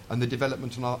 and the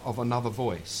development of another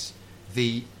voice,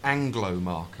 the Anglo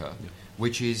Marker,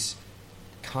 which is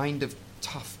kind of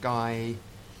tough guy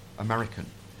American.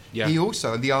 Yeah. He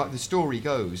also, and the story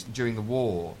goes, during the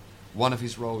war, one of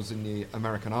his roles in the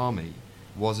American army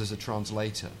was as a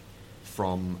translator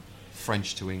from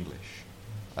French to English.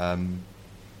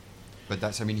 But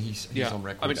that's, he's on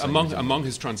record. Among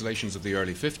his translations of the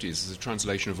early 50s is a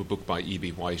translation of a book by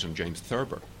E.B. White and James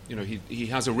Thurber. He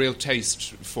has a real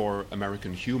taste for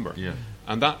American humour. Yeah.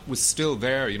 And that was still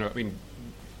there,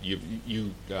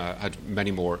 You had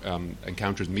many more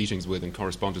encounters, meetings with, and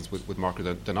correspondence with Marker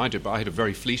than I did, but I had a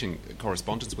very fleeting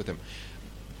correspondence with him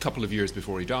a couple of years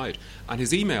before he died. And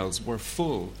his emails were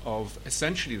full of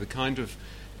essentially the kind of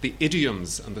the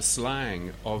idioms and the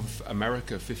slang of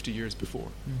America 50 years before.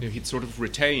 You know, he'd sort of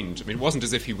retained, I mean, it wasn't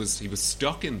as if he was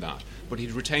stuck in that, but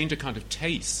he'd retained a kind of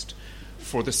taste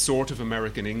for the sort of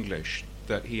American English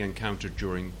that he encountered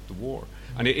during the war.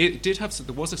 And it did have,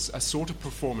 there was a sort of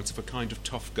performance of a kind of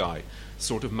tough guy,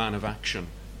 sort of man of action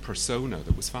persona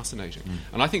that was fascinating.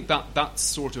 And I think that's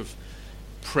sort of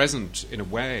present in a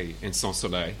way in Sans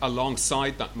Soleil,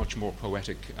 alongside that much more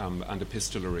poetic and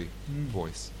epistolary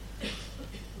voice.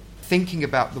 Thinking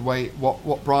about the way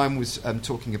what Brian was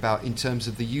talking about in terms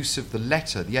of the use of the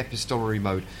letter, the epistolary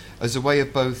mode, as a way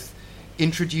of both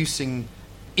introducing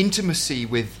intimacy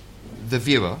with the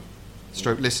viewer,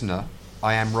 stroke listener.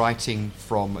 I am writing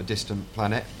from a distant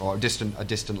planet or a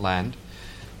distant land,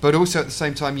 but also at the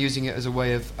same time using it as a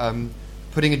way of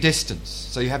putting a distance.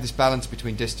 So you have this balance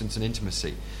between distance and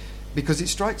intimacy, because it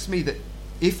strikes me that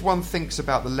if one thinks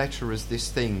about the letter as this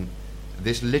thing,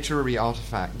 this literary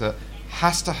artifact that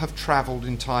has to have travelled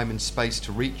in time and space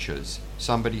to reach us,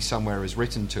 somebody somewhere has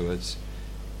written to us,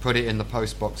 put it in the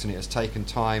post box, and it has taken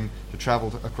time to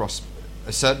travel across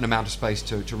a certain amount of space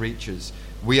to reach us,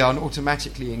 we are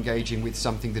automatically engaging with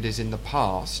something that is in the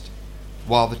past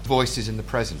while the voice is in the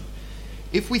present.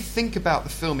 If we think about the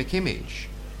filmic image,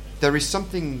 there is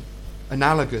something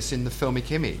analogous in the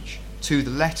filmic image to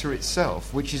the letter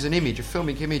itself, which is an image. A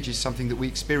filmic image is something that we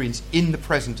experience in the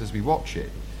present as we watch it,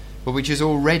 but which has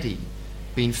already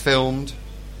been filmed,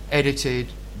 edited,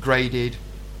 graded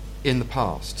in the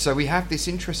past. So we have this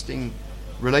interesting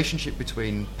relationship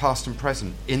between past and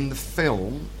present in the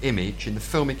film image, in the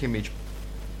filmic image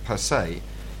per se,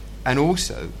 and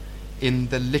also in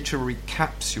the literary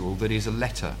capsule that is a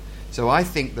letter. So I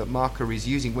think that Marker is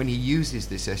using, when he uses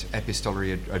this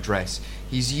epistolary address,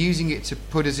 he's using it to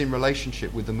put us in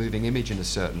relationship with the moving image in a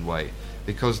certain way,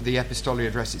 because the epistolary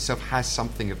address itself has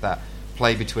something of that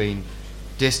play between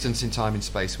distance in time and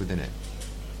space within it.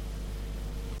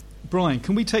 Brian,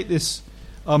 can we take this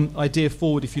idea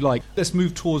forward, if you like? Let's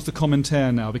move towards the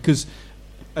commentaire now, because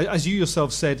as you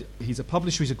yourself said, he's a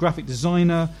publisher, he's a graphic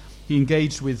designer, he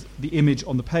engaged with the image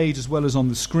on the page as well as on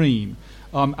the screen,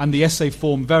 and the essay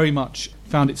form very much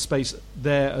found its space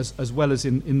there as well as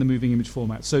in the moving image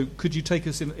format. So could you take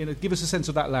us give us a sense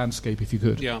of that landscape, if you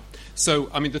could? Yeah. So,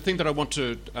 I mean, the thing that I want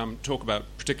to talk about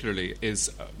particularly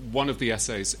is one of the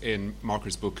essays in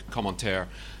Marker's book, Commentaire,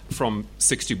 from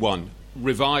 1961,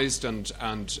 revised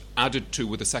and added to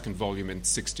with a second volume in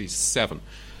 1967.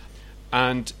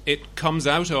 And it comes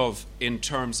out of, in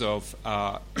terms of,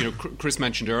 Chris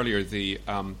mentioned earlier the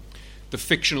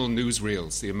fictional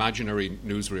newsreels, the imaginary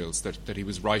newsreels that he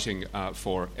was writing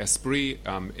for Esprit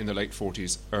in the late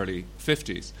 40s, early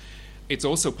 50s. It's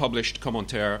also published,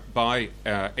 Commentaire, by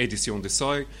Éditions de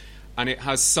Seuil, and it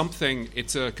has something,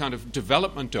 it's a kind of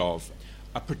development of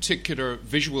a particular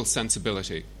visual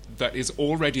sensibility that is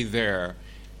already there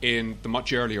in the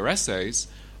much earlier essays,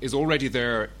 is already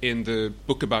there in the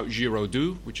book about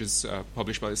Giraudoux, which is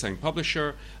published by the same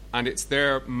publisher, and it's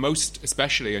there most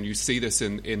especially, and you see this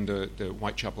in the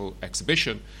Whitechapel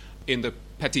exhibition, in the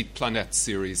Petite Planète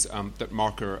series that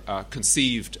Marker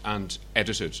conceived and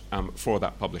edited for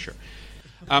that publisher.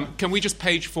 Can we just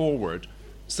page forward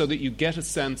so that you get a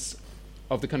sense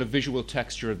of the kind of visual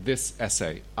texture of this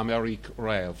essay, Amérique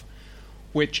Rêve,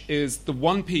 which is the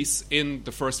one piece in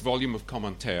the first volume of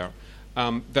Commentaire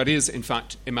that is, in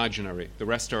fact, imaginary. The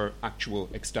rest are actual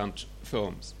extant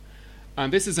films.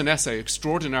 And this is an essay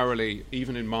extraordinarily,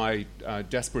 even in my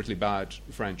desperately bad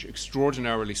French,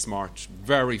 extraordinarily smart,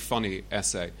 very funny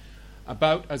essay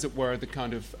about, as it were, the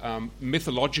kind of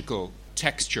mythological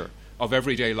texture of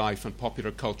everyday life and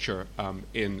popular culture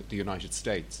in the United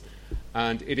States.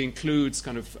 And it includes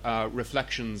kind of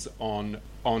reflections on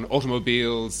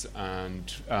automobiles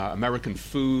and American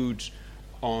food,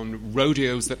 on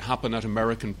rodeos that happen at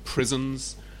American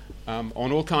prisons, on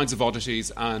all kinds of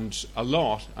oddities, and a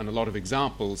lot of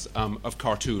examples of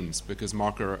cartoons, because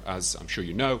Marker, as I'm sure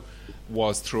you know,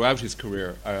 was throughout his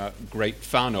career a great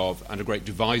fan of and a great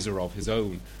deviser of his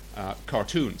own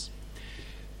cartoons.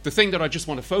 The thing that I just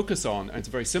want to focus on, and it's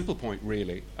a very simple point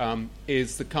really,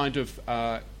 is the kind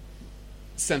of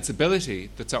sensibility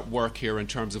that's at work here in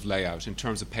terms of layout, in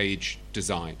terms of page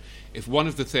design. If one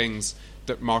of the things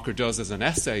that Marker does as an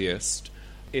essayist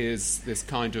is this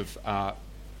kind of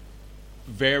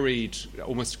varied,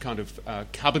 almost kind of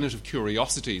cabinet of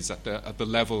curiosities at the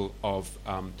level of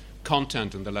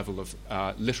content and the level of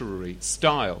literary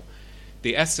style,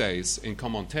 the essays in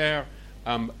Commentaire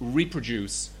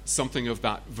reproduce something of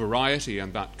that variety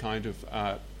and that kind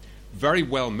of very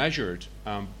well measured,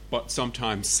 but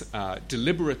sometimes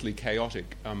deliberately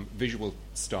chaotic visual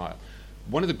style.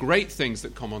 One of the great things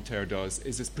that Commentaire does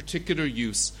is this particular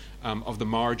use of the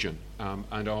margin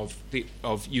and of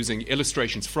using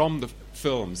illustrations from the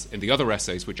films in the other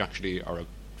essays, which actually are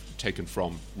taken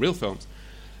from real films,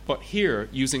 but here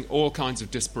using all kinds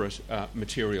of disparate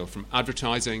material from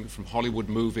advertising, from Hollywood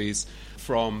movies,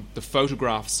 from the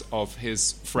photographs of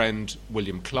his friend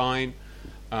William Klein.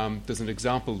 There's an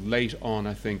example late on,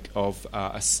 I think, of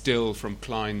a still from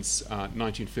Klein's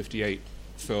 1958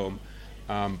 film,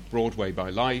 Broadway by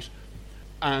Light.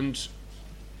 And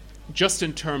just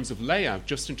in terms of layout,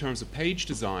 just in terms of page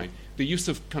design, the use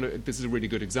of this is a really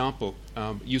good example,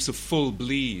 use of full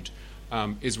bleed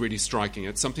is really striking.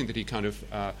 It's something that he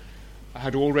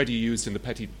had already used in the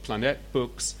Petit Planète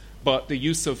books, but the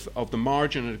use of the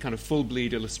margin and a kind of full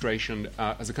bleed illustration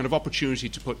as a kind of opportunity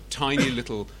to put tiny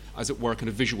little, as it were, kind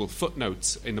of visual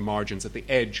footnotes in the margins at the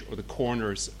edge or the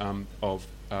corners of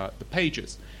the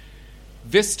pages.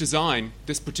 This design,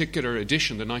 this particular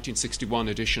edition, the 1961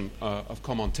 edition of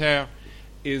Commentaire,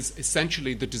 is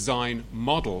essentially the design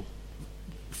model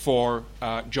for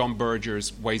John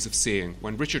Berger's Ways of Seeing.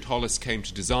 When Richard Hollis came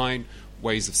to design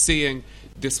Ways of Seeing,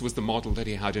 this was the model that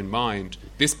he had in mind.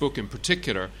 This book in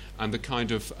particular, and the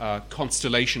kind of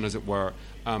constellation, as it were,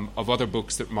 of other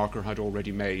books that Marker had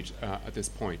already made at this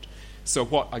point. So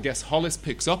what I guess Hollis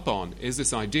picks up on is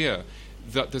this idea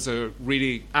that there's a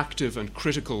really active and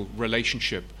critical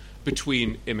relationship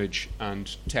between image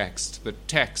and text. The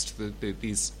text,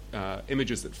 these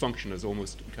images that function as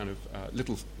almost kind of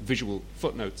little visual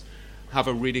footnotes, have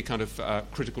a really kind of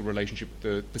critical relationship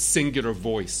with the singular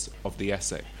voice of the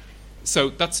essay. So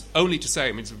that's only to say,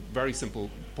 I mean, it's a very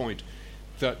simple point,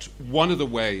 that one of the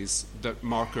ways that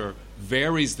Marker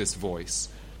varies this voice,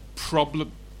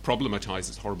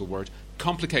 problematizes, horrible word,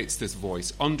 complicates this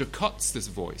voice, undercuts this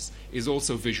voice, is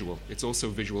also visual. It's also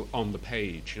visual on the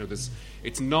page. You know,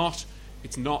 it's not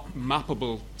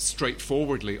mappable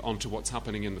straightforwardly onto what's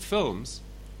happening in the films,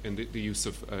 in the use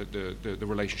of the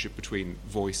relationship between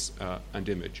voice and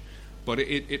image. But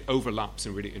it overlaps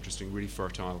in really interesting, really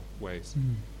fertile ways.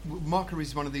 Marker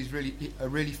is one of these a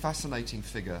really fascinating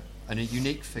figure and a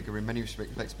unique figure in many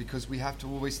respects, because we have to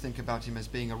always think about him as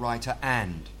being a writer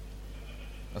and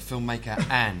a filmmaker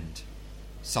and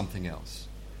something else.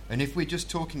 And if we're just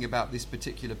talking about this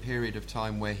particular period of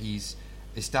time where he's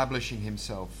establishing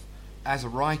himself as a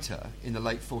writer in the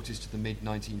late 40s to the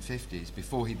mid-1950s,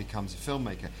 before he becomes a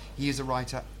filmmaker, he is a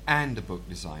writer and a book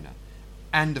designer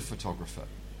and a photographer.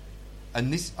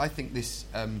 And this, I think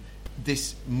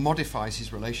this modifies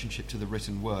his relationship to the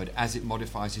written word as it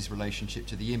modifies his relationship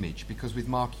to the image, because with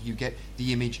Marker you get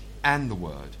the image and the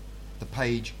word, the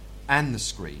page and the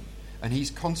screen. And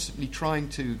he's constantly trying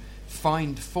to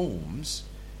find forms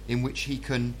in which he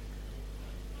can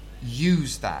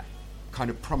use that kind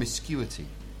of promiscuity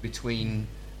between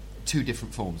two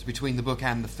different forms, between the book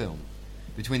and the film,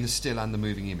 between the still and the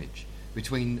moving image,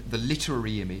 between the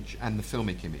literary image and the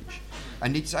filmic image.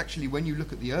 And it's actually, when you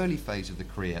look at the early phase of the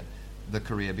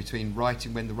career between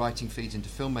writing, when the writing feeds into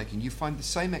filmmaking, you find the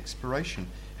same exploration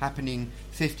happening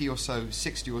 50 or so,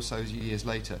 60 or so years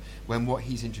later, when what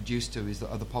he's introduced to is the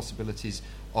other possibilities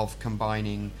of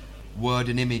combining word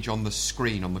and image on the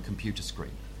screen, on the computer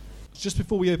screen. Just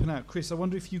before we open out, Chris, I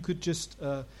wonder if you could just,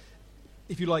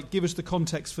 if you like, give us the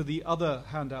context for the other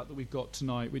handout that we've got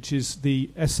tonight, which is the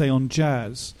essay on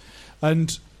jazz.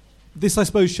 And this, I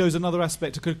suppose, shows another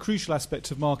aspect, a crucial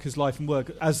aspect of Marker's life and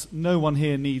work. As no one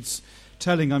here needs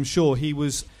telling, I'm sure, he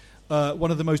was one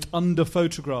of the most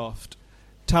under-photographed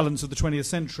talents of the 20th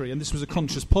century, and this was a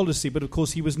conscious policy, but of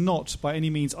course he was not by any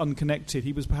means unconnected.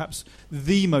 He was perhaps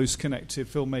the most connected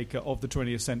filmmaker of the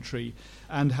 20th century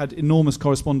and had enormous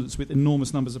correspondence with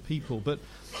enormous numbers of people.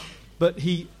 But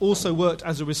he also worked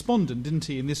as a respondent, didn't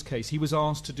he, in this case? He was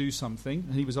asked to do something,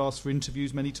 and he was asked for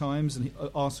interviews many times, and he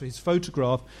asked for his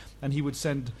photograph, and he would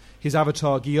send his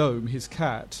avatar, Guillaume, his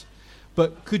cat.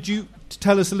 But could you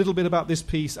tell us a little bit about this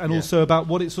piece, and also about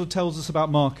what it sort of tells us about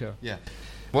Marker? Yeah.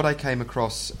 What I came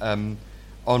across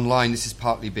online, this has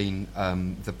partly been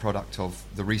the product of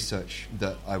the research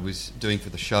that I was doing for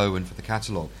the show and for the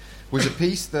catalogue, was a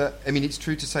piece that, I mean, it's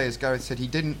true to say, as Gareth said,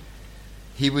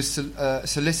 he was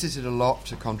solicited a lot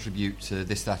to contribute to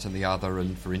this, that and the other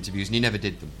and for interviews, and he never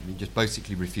did them. He just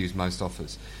basically refused most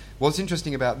offers. What's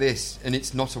interesting about this, and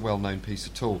it's not a well-known piece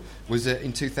at all, was that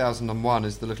in 2001,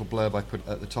 as the little blurb I put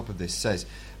at the top of this says,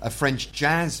 a French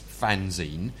jazz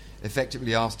fanzine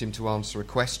effectively asked him to answer a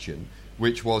question,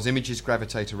 which was, images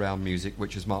gravitate around music,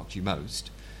 which has marked you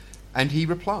most? And he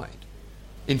replied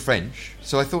in French.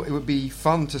 So I thought it would be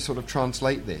fun to sort of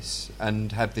translate this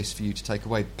and have this for you to take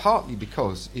away, partly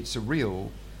because it's a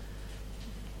real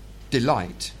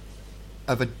delight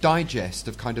of a digest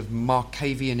of kind of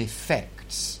Markavian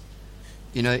effects,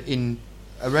 in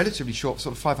a relatively short,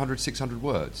 sort of 500, 600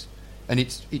 words, and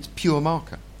it's pure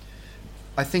Marker.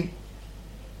 I think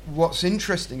what's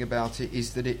interesting about it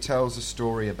is that it tells a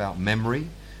story about memory.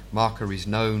 Marker is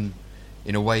known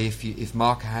in a way, if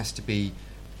Marker has to be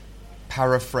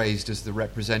paraphrased as the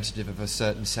representative of a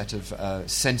certain set of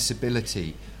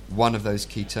sensibility, one of those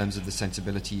key terms of the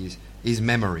sensibility is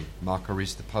memory. Marker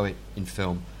is the poet in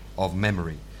film of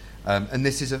memory. And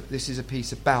this is a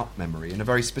piece about memory, and a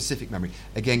very specific memory,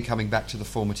 again coming back to the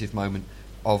formative moment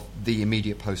of the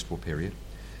immediate post-war period.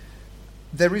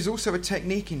 There is also a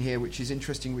technique in here which is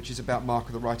interesting, which is about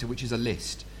Marker the writer, which is a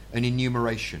list, an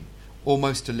enumeration,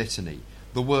 almost a litany,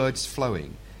 the words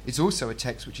flowing. It's also a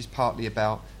text which is partly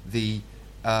about the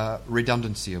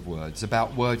redundancy of words,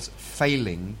 about words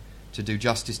failing to do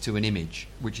justice to an image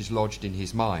which is lodged in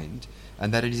his mind,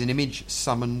 and that it is an image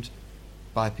summoned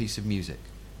by a piece of music.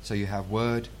 So you have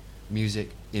word,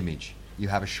 music, image. You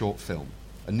have a short film.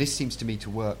 And this seems to me to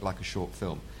work like a short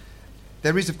film.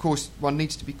 There is, of course, one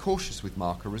needs to be cautious with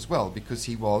Marker as well, because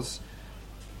he was,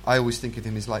 I always think of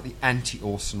him as like the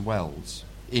anti-Orson Welles,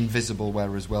 invisible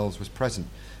whereas Welles was present.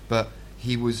 But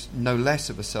he was no less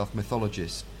of a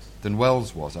self-mythologist than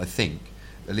Welles was, I think,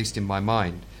 at least in my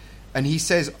mind. And he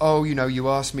says, you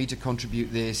asked me to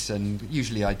contribute this, and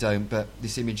usually I don't, but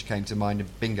this image came to mind,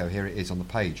 and bingo, here it is on the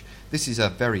page. This is a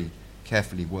very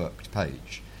carefully worked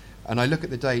page. And I look at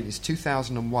the date, it's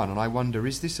 2001, and I wonder,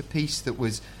 is this a piece that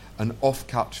was an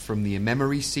offcut from the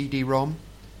Memory CD-ROM,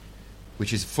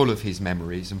 which is full of his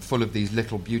memories and full of these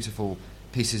little beautiful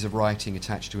pieces of writing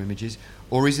attached to images,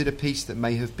 or is it a piece that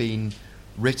may have been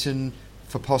written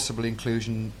for possible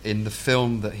inclusion in the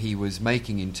film that he was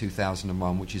making in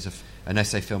 2001, which is an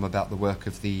essay film about the work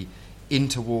of the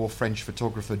interwar French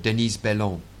photographer Denise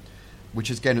Bellon, which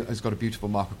again has got a beautiful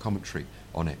Marker commentary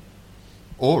on it?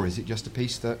 Or is it just a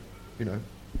piece that,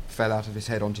 fell out of his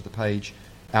head onto the page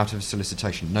out of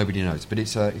solicitation? Nobody knows. But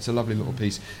it's a lovely little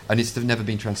piece, and it's never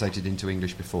been translated into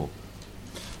English before.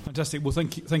 Fantastic. Well,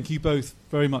 thank you both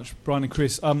very much, Brian and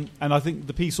Chris. And I think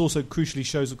the piece also crucially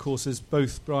shows, of course, as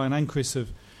both Brian and Chris have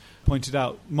pointed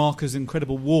out, Marker's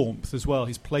incredible warmth as well,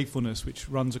 his playfulness, which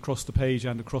runs across the page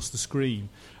and across the screen.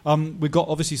 We've got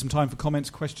obviously some time for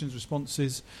comments, questions,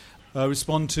 responses.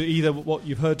 Respond to either what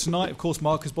you've heard tonight, of course,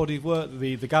 Marker's body of work,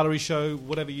 the gallery show,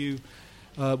 whatever you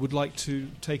would like to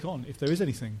take on, if there is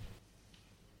anything.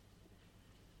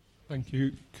 Thank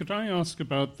you. Could I ask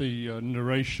about the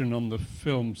narration on the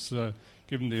films,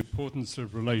 given the importance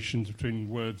of relations between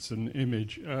words and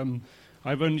image?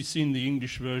 I've only seen the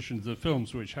English versions of the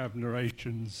films, which have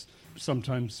narrations,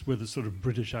 sometimes with a sort of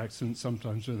British accent,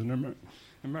 sometimes with an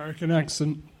American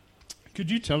accent. Could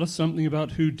you tell us something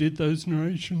about who did those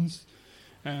narrations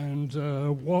and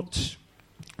what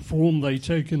form they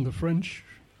take in the French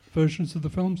versions of the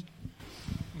films?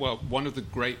 Well, one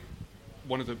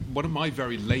of my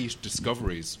very late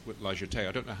discoveries with La Jetée,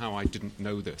 I don't know how I didn't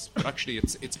know this, but actually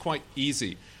it's quite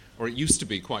easy, or it used to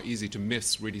be quite easy, to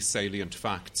miss really salient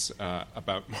facts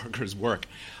about Marker's work.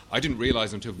 I didn't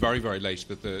realize until very, very late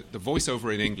that the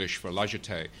voiceover in English for La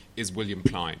Jetée is William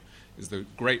Klein, is the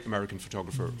great American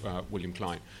photographer William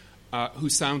Klein, who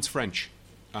sounds French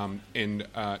in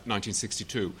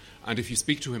 1962. And if you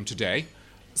speak to him today,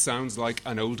 sounds like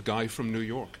an old guy from New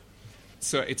York.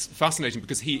 So it's fascinating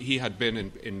because he had been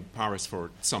in Paris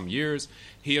for some years.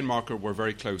 He and Marker were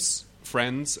very close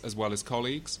friends as well as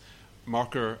colleagues.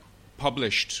 Marker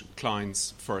published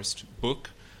Klein's first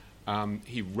book.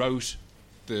 He wrote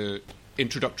the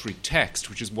introductory text,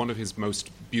 which is one of his most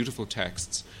beautiful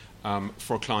texts,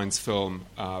 for Klein's film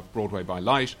Broadway by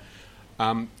Light.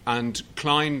 And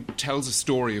Klein tells a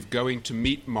story of going to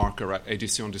meet Marker at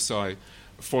Éditions du Seuil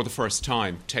for the first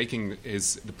time, taking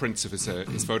the prints of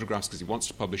his photographs because he wants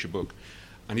to publish a book.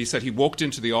 And he said he walked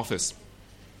into the office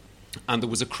and there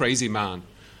was a crazy man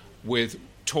with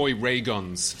toy ray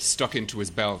guns stuck into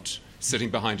his belt sitting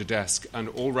behind a desk, and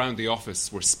all around the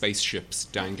office were spaceships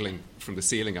dangling from the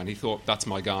ceiling, and he thought, that's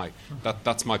my guy,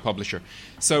 that's my publisher.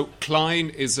 So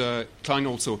Klein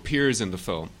also appears in the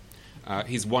film.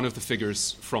 He's one of the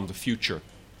figures from the future,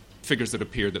 figures that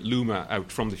appear, that loom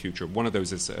out from the future. One of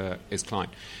those is Klein.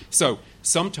 So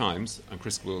sometimes, and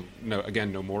Chris will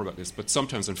know more about this, but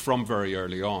sometimes, and from very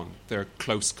early on, they're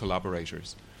close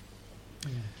collaborators.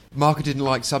 Yeah. Marker didn't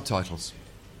like subtitles.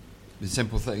 The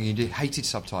simple thing, he hated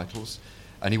subtitles,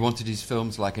 and he wanted his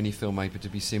films, like any filmmaker, to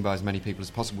be seen by as many people as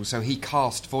possible. So he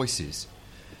cast voices.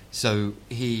 So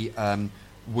he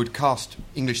would cast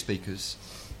English speakers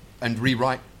and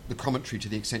rewrite the commentary to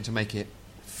the extent to make it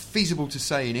feasible to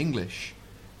say in English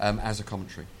as a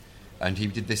commentary. And he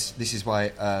did this. This is why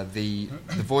the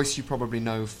voice you probably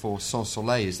know for Sans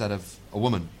Soleil is that of a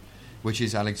woman, which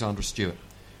is Alexandra Stewart,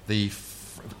 the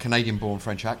Canadian-born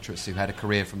French actress who had a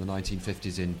career from the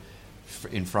 1950s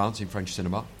in France, in French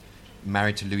cinema.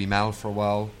 Married to Louis Malle for a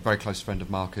while, very close friend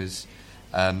of Marker's.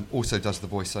 Also does the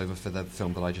voiceover for the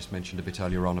film that I just mentioned a bit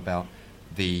earlier on about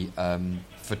the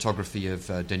photography of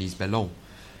Denise Bellon.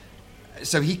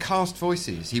 So he cast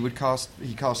voices. He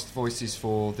cast voices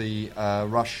for the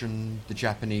Russian, the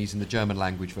Japanese, and the German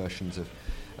language versions of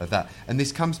that. And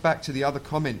this comes back to the other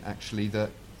comment, actually, that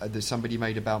somebody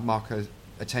made about Marker's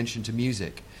attention to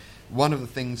music. One of the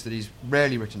things that is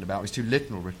rarely written about, is too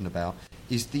little written about,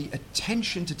 is the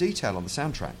attention to detail on the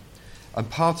soundtrack. And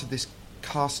part of this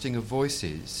casting of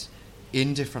voices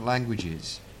in different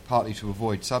languages, partly to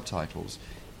avoid subtitles,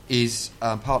 is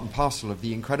part and parcel of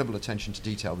the incredible attention to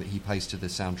detail that he pays to the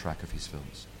soundtrack of his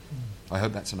films. I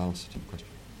hope that's an answer to the question.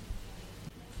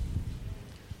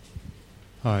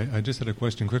 Hi, I just had a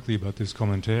question quickly about this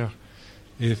commentaire.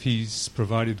 If he's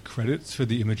provided credits for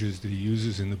the images that he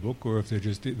uses in the book, or if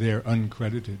they're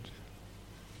uncredited.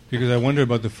 Because I wonder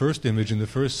about the first image in the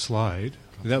first slide.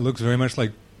 That looks very much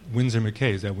like Winsor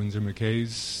McCay. Is that Winsor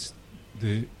McCay's,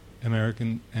 the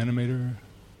American animator?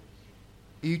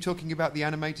 Are you talking about the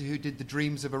animator who did the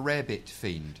Dreams of a Rarebit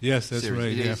Fiend? Yes, that's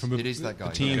series? right. It is that guy.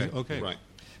 Okay. Right.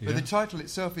 But the title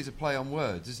itself is a play on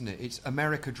words, isn't it? It's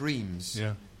America Dreams,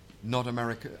 not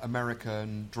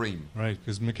American Dream. Right,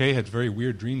 because McCay had very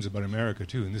weird dreams about America,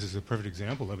 too, and this is a perfect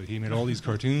example of it. He made all these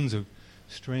cartoons of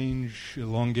strange,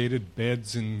 elongated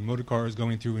beds and motor cars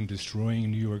going through and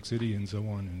destroying New York City and so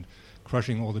on, and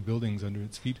crushing all the buildings under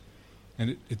its feet.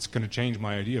 And it's going to change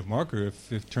my idea of Marker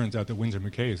if it turns out that Winsor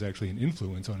McCay is actually an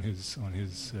influence on his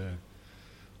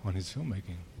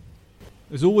filmmaking.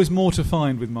 There's always more to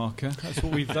find with Marker. That's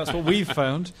what we've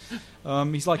found.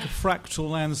 He's like a fractal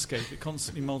landscape; it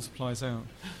constantly multiplies out.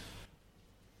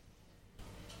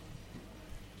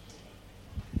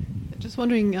 Just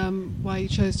wondering why you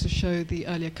chose to show the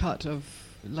earlier cut of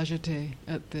La Jetée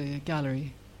at the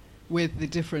gallery with the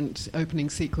different opening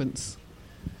sequence.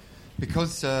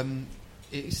 Because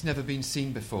it's never been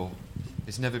seen before.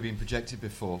 It's never been projected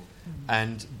before.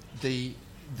 And the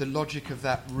logic of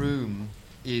that room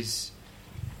is,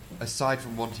 aside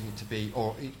from wanting it to be,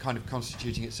 or it kind of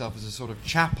constituting itself as a sort of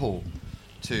chapel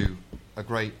to a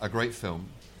great film,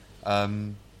 a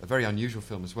very unusual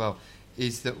film as well,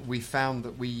 is that we found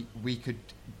that we could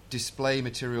display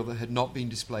material that had not been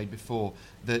displayed before,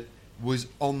 that was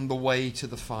on the way to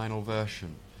the final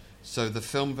version. So the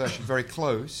film version, very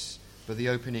close, but the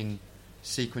opening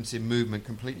sequence in movement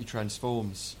completely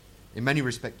transforms, in many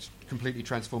respects, completely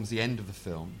transforms the end of the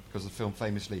film, because the film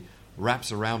famously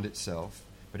wraps around itself,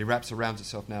 but it wraps around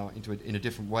itself now in a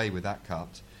different way with that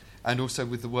cut. And also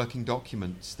with the working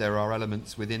documents, there are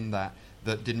elements within that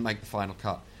didn't make the final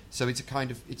cut. So it's a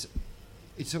kind of,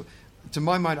 to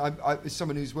my mind, as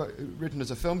someone who's written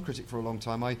as a film critic for a long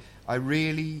time, I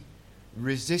really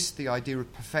resist the idea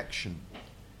of perfection,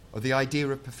 or the idea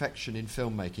of perfection in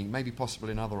filmmaking. May be possible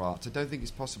in other arts. I don't think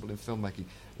it's possible in filmmaking.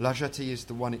 La Jetée is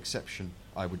the one exception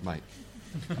I would make.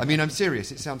 I mean, I'm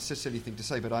serious. It sounds a silly thing to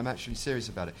say, but I'm actually serious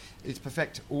about it. It's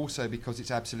perfect also because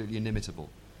it's absolutely inimitable.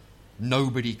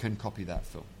 Nobody can copy that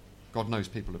film. God knows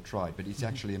people have tried, but it's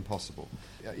actually impossible.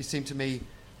 It seemed to me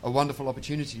a wonderful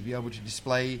opportunity to be able to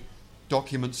display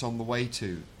documents on the way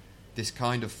to this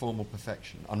kind of formal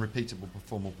perfection, unrepeatable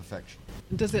formal perfection.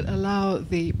 Does it allow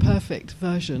the perfect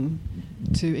version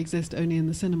to exist only in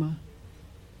the cinema,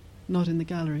 not in the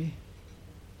gallery?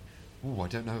 Oh, I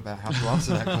don't know about how to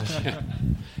answer that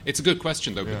question. It's a good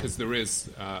question, though, because there's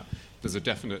a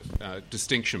definite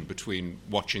distinction between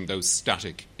watching those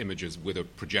static images with a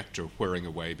projector whirring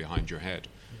away behind your head,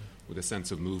 with a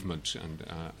sense of movement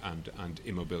and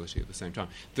immobility at the same time.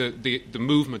 The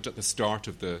movement at the start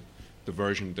of the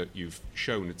version that you've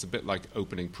shown, it's a bit like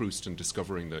opening Proust and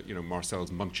discovering that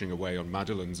Marcel's munching away on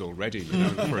Madeleines already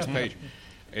on the first page.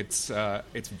 It's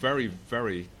very,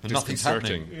 very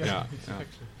disconcerting. Yeah.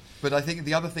 But I think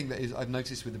the other thing that I've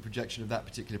noticed with the projection of that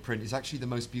particular print is actually the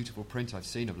most beautiful print I've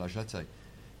seen of La Jetée.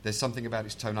 There's something about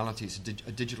its tonality. It's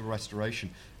a digital restoration,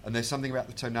 and there's something about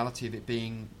the tonality of it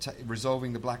being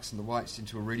resolving the blacks and the whites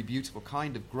into a really beautiful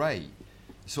kind of grey,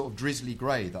 sort of drizzly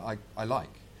grey that I like.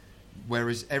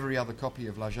 Whereas every other copy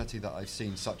of La Jetée that I've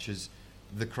seen, such as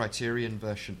the Criterion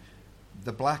version,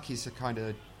 the black is a kind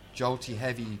of jolty,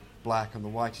 heavy black, and the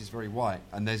white is very white,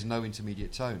 and there's no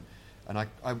intermediate tone. And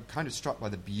I'm kind of struck by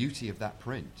the beauty of that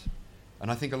print.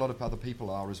 And I think a lot of other people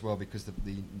are as well, because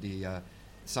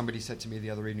somebody said to me the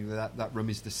other evening that room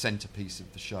is the centrepiece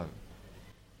of the show.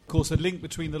 Of course, a link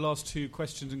between the last two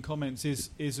questions and comments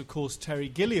is of course, Terry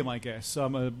Gilliam, I guess, a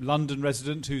London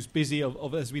resident who's busy,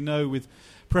 as we know, with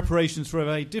preparations for a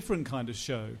very different kind of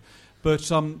show. But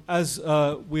as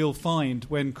we'll find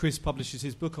when Chris publishes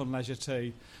his book on La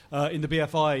Jetée in the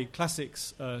BFI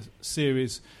Classics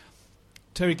series,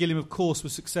 Terry Gilliam, of course,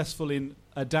 was successful in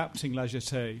adapting La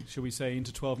Jetée, shall we say,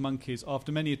 into 12 Monkeys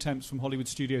after many attempts from Hollywood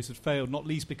studios had failed, not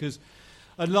least because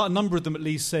a number of them at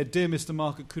least said, "Dear Mr.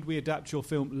 Marker, could we adapt your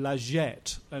film La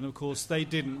Jette?" And of course they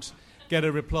didn't get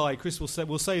a reply. Chris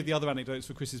we'll save the other anecdotes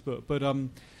for Chris's book, but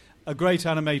a great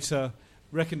animator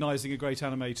recognising a great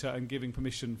animator and giving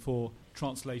permission for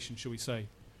translation, shall we say.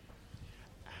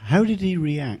 How did he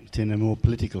react in a more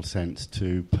political sense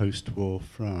to post-war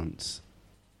France?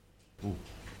 Oh,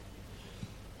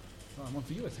 one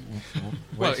for you, I think.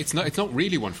 Well, it's not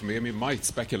really one for me. I mean, my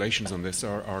speculations on this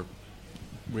are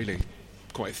really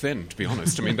quite thin, to be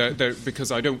honest. I mean, they're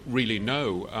because I don't really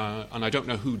know, and I don't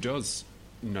know who does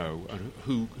know, and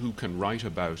who can write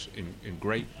about in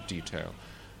great detail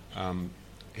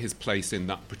his place in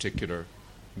that particular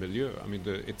milieu. I mean,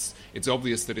 it's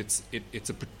obvious that it's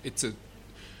a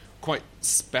quite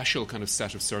special kind of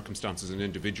set of circumstances and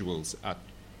individuals at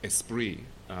Esprit,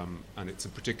 and it's a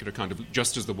particular kind of,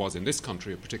 just as there was in this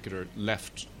country, a particular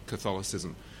left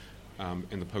Catholicism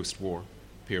in the post-war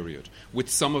period, with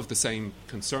some of the same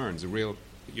concerns, a real,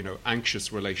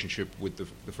 anxious relationship with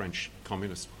the French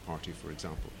Communist Party, for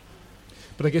example.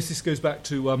 But I guess this goes back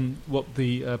to what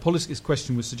the politics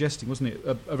question was suggesting, wasn't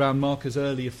it, around Marker's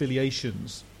early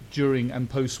affiliations during and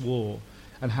post-war,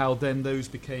 and how then those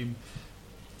became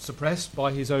suppressed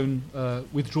by his own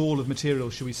withdrawal of material,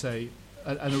 shall we say,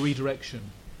 and a redirection.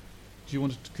 Do you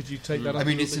want to? Could you take that up? I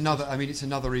mean, it's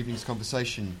another evening's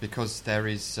conversation, because there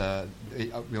is.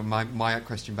 My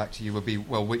question back to you would be: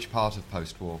 well, which part of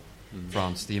post-war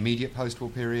France? The immediate post-war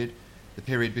period, the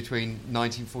period between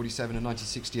 1947 and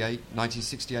 1968,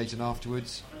 1968 and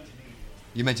afterwards.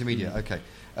 You meant immediate, okay.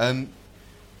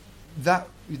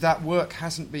 That work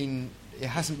hasn't been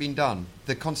done.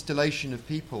 The constellation of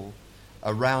people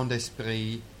around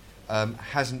Esprit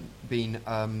hasn't been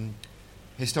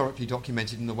historically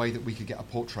documented in the way that we could get a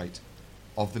portrait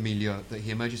of the milieu that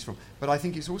he emerges from. But I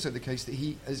think it's also the case that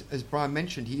he, as Brian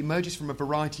mentioned, he emerges from a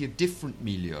variety of different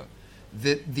milieux.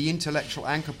 The intellectual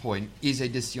anchor point is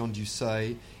Éditions du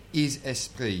Seuil, is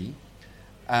Esprit,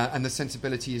 and the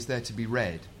sensibility is there to be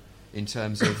read in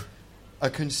terms of a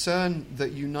concern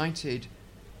that united,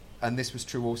 and this was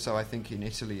true also, I think, in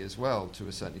Italy as well, to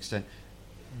a certain extent,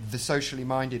 the socially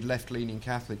minded left-leaning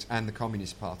Catholics and the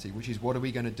Communist Party, which is, what are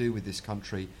we going to do with this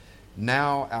country?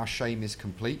 Now our shame is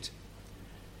complete,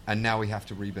 and now we have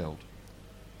to rebuild.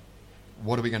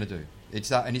 What are we going to do? It's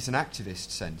that, and it's an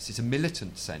activist sense, it's a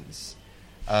militant sense,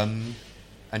 and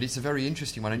it's a very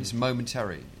interesting one, and it's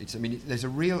momentary. There's a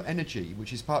real energy,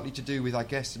 which is partly to do with, I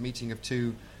guess, the meeting of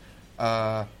two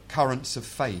currents of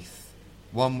faith.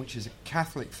 One which is a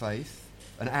Catholic faith,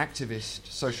 an activist,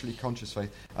 socially conscious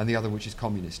faith, and the other which is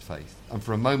communist faith. And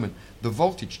for a moment, the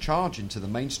voltage charge into the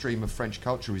mainstream of French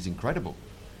culture is incredible.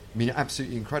 I mean,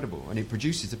 absolutely incredible. And it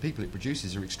produces the people it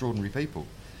produces are extraordinary people.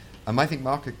 And I think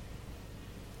Marker,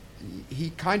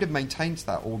 he kind of maintains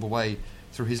that all the way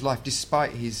through his life,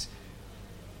 despite his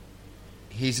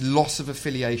loss of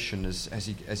affiliation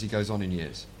as he goes on in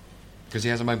years. Because he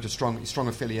has a moment of strong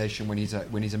affiliation when he's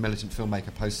a militant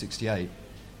filmmaker post-68,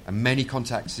 and many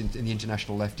contacts in the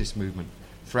international leftist movement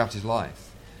throughout his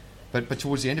life. But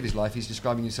towards the end of his life, he's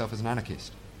describing himself as an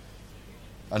anarchist.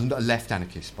 A left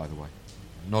anarchist, by the way,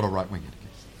 not a right-wing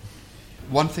anarchist.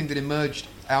 One thing that emerged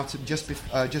out of just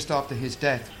after his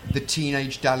death, the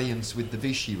teenage dalliance with the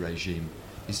Vichy regime.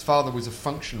 His father was a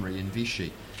functionary in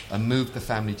Vichy and moved the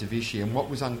family to Vichy, and what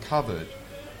was uncovered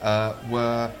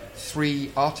were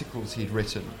 3 articles he'd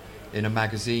written in a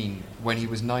magazine when he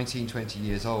was 19, 20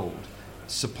 years old,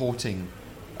 supporting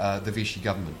the Vichy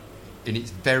government in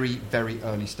its very, very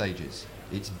early stages.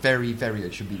 It's very, very,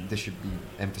 this should be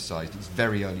emphasised, it's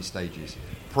very early stages.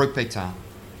 Pro-Pétain,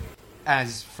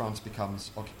 as France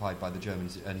becomes occupied by the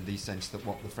Germans, and the sense that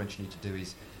what the French need to do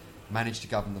is manage to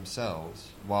govern themselves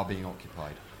while being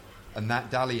occupied. And that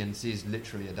dalliance is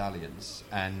literally a dalliance,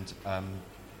 and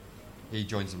he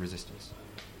joins the resistance.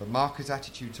 But Marker's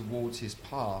attitude towards his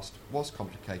past was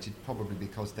complicated, probably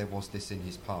because there was this in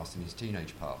his past, in his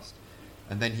teenage past.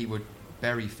 And then he would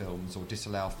bury films or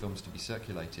disallow films to be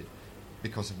circulated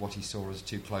because of what he saw as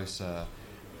too close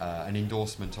an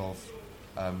endorsement of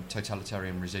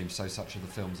totalitarian regimes, such are the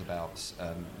films about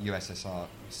USSR,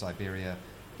 Siberia,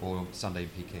 or Sunday in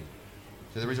Peking.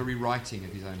 So there is a rewriting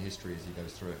of his own history as he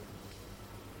goes through it.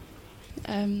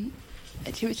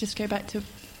 Do you just go back to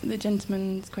the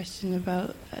gentleman's question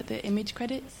about the image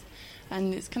credits,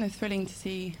 and it's kind of thrilling to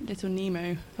see Little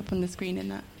Nemo up on the screen in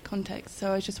that context.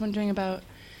 So I was just wondering about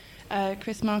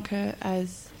Chris Marker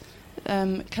as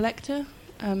collector,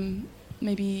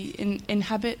 maybe in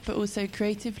habit, but also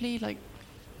creatively, like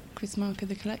Chris Marker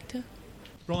the collector.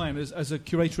 Brian, as a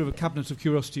curator of a cabinet of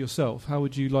curiosity yourself, how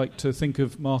would you like to think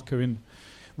of Marker in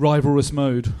rivalrous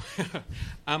mode?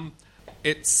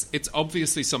 It's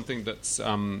obviously something that's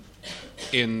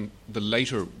in the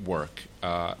later work,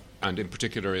 and in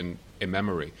particular in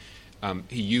Memory.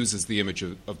 He uses the image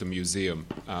of the museum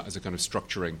as a kind of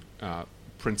structuring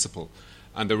principle.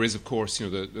 And there is, of course,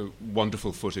 the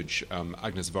wonderful footage,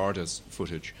 Agnes Varda's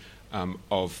footage,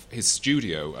 of his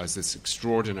studio as this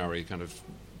extraordinary kind of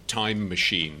time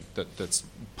machine that's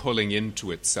pulling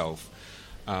into itself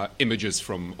images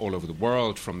from all over the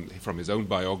world, from his own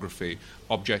biography,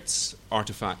 objects,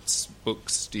 artifacts,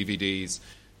 books, DVDs,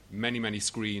 many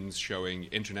screens showing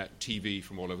internet, TV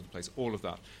from all over the place, all of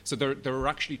that. So there are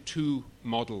actually two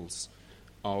models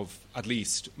of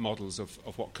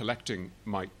what collecting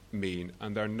might mean,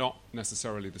 and they're not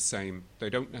necessarily the same. They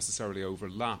don't necessarily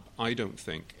overlap, I don't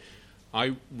think.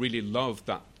 I really love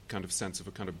that kind of sense of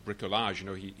a kind of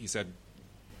bricolage. He said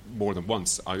more than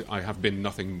once, I have been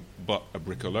nothing but a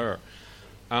bricoleur.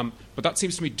 But that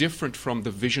seems to me different from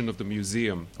the vision of the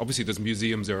museum. Obviously, there's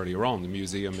museums earlier on, the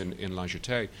museum in La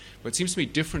Jetée, but it seems to me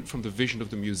different from the vision of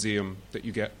the museum that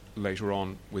you get later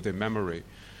on within Memory.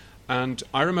 And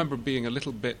I remember being a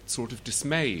little bit sort of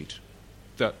dismayed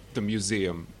that the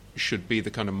museum should be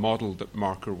the kind of model that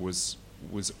Marker was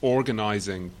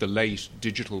organising the late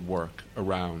digital work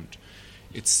around.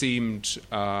 It seemed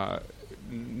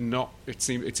it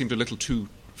seemed a little too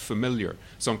familiar.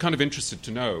 So I'm kind of interested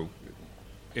to know,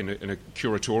 in a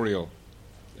curatorial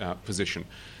position,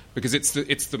 because it's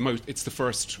the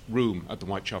first room at the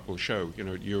Whitechapel show.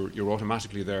 You're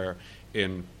automatically there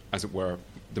in, as it were,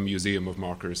 the museum of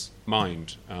Marker's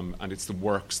mind, and it's the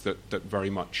works that very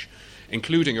much,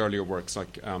 including earlier works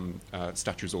like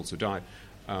Statues Also Die.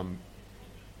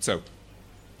 So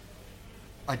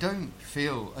I don't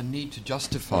feel a need to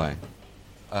justify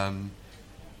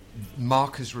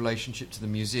Marker's relationship to the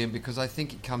museum, because I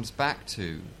think it comes back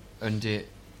to, and it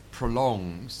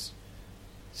prolongs,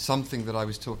 something that I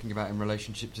was talking about in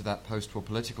relationship to that post-war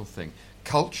political thing.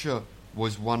 Culture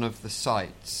was one of the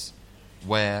sites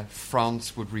where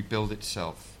France would rebuild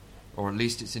itself, or at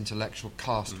least its intellectual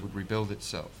caste would rebuild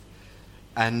itself.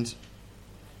 And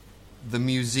the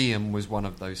museum was one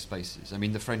of those spaces. I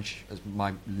mean, the French, as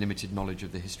my limited knowledge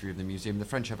of the history of the museum, the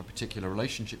French have a particular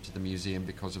relationship to the museum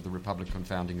because of the Republican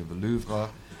founding of the Louvre,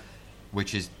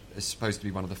 which is supposed to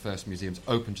be one of the first museums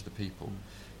open to the people.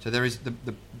 So there is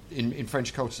in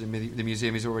French culture, the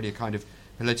museum is already a kind of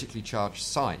politically charged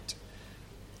site.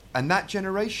 And that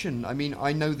generation, I mean,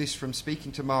 I know this from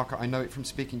speaking to Marker, I know it from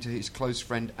speaking to his close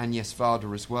friend Agnes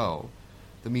Varda as well.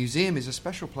 The museum is a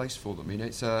special place for them.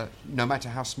 It's no matter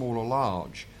how small or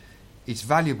large, it's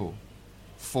valuable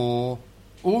for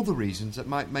all the reasons that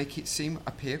might make it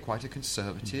appear quite a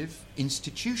conservative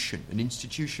institution, an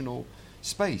institutional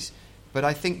space. But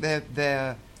I think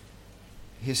their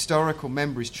historical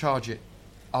memories charge it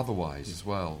otherwise as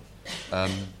well.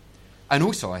 And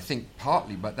also, I think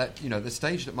partly, but that the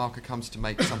stage that Marker comes to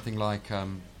make something like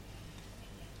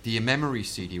the Memory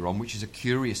CD-ROM, which is a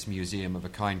curious museum of a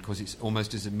kind, because it's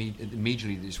almost as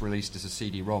immediately that it's released as a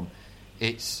CD-ROM,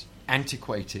 it's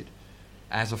antiquated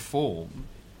as a form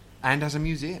and as a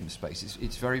museum space.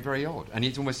 It's very, very odd, and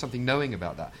it's almost something knowing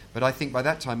about that. But I think by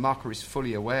that time, Marker is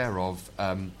fully aware of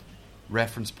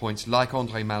reference points like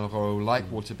André Malraux,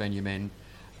 like Walter Benjamin,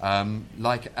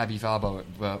 like Abbie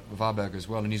Warburg as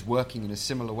well, and he's working in a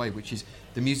similar way, which is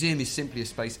the museum is simply a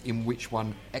space in which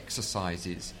one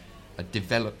exercises a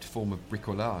developed form of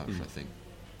bricolage, I think.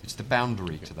 It's the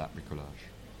boundary to that bricolage.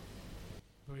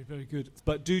 Very, very good.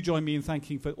 But do join me in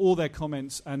thanking for all their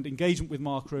comments and engagement with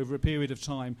Marker over a period of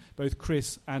time, both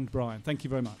Chris and Brian. Thank you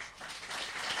very much.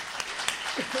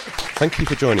 Thank you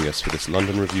for joining us for this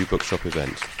London Review Bookshop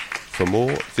event. For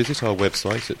more, visit our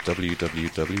website at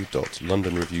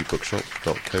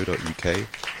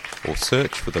www.londonreviewbookshop.co.uk or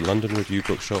search for the London Review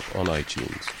Bookshop on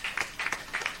iTunes.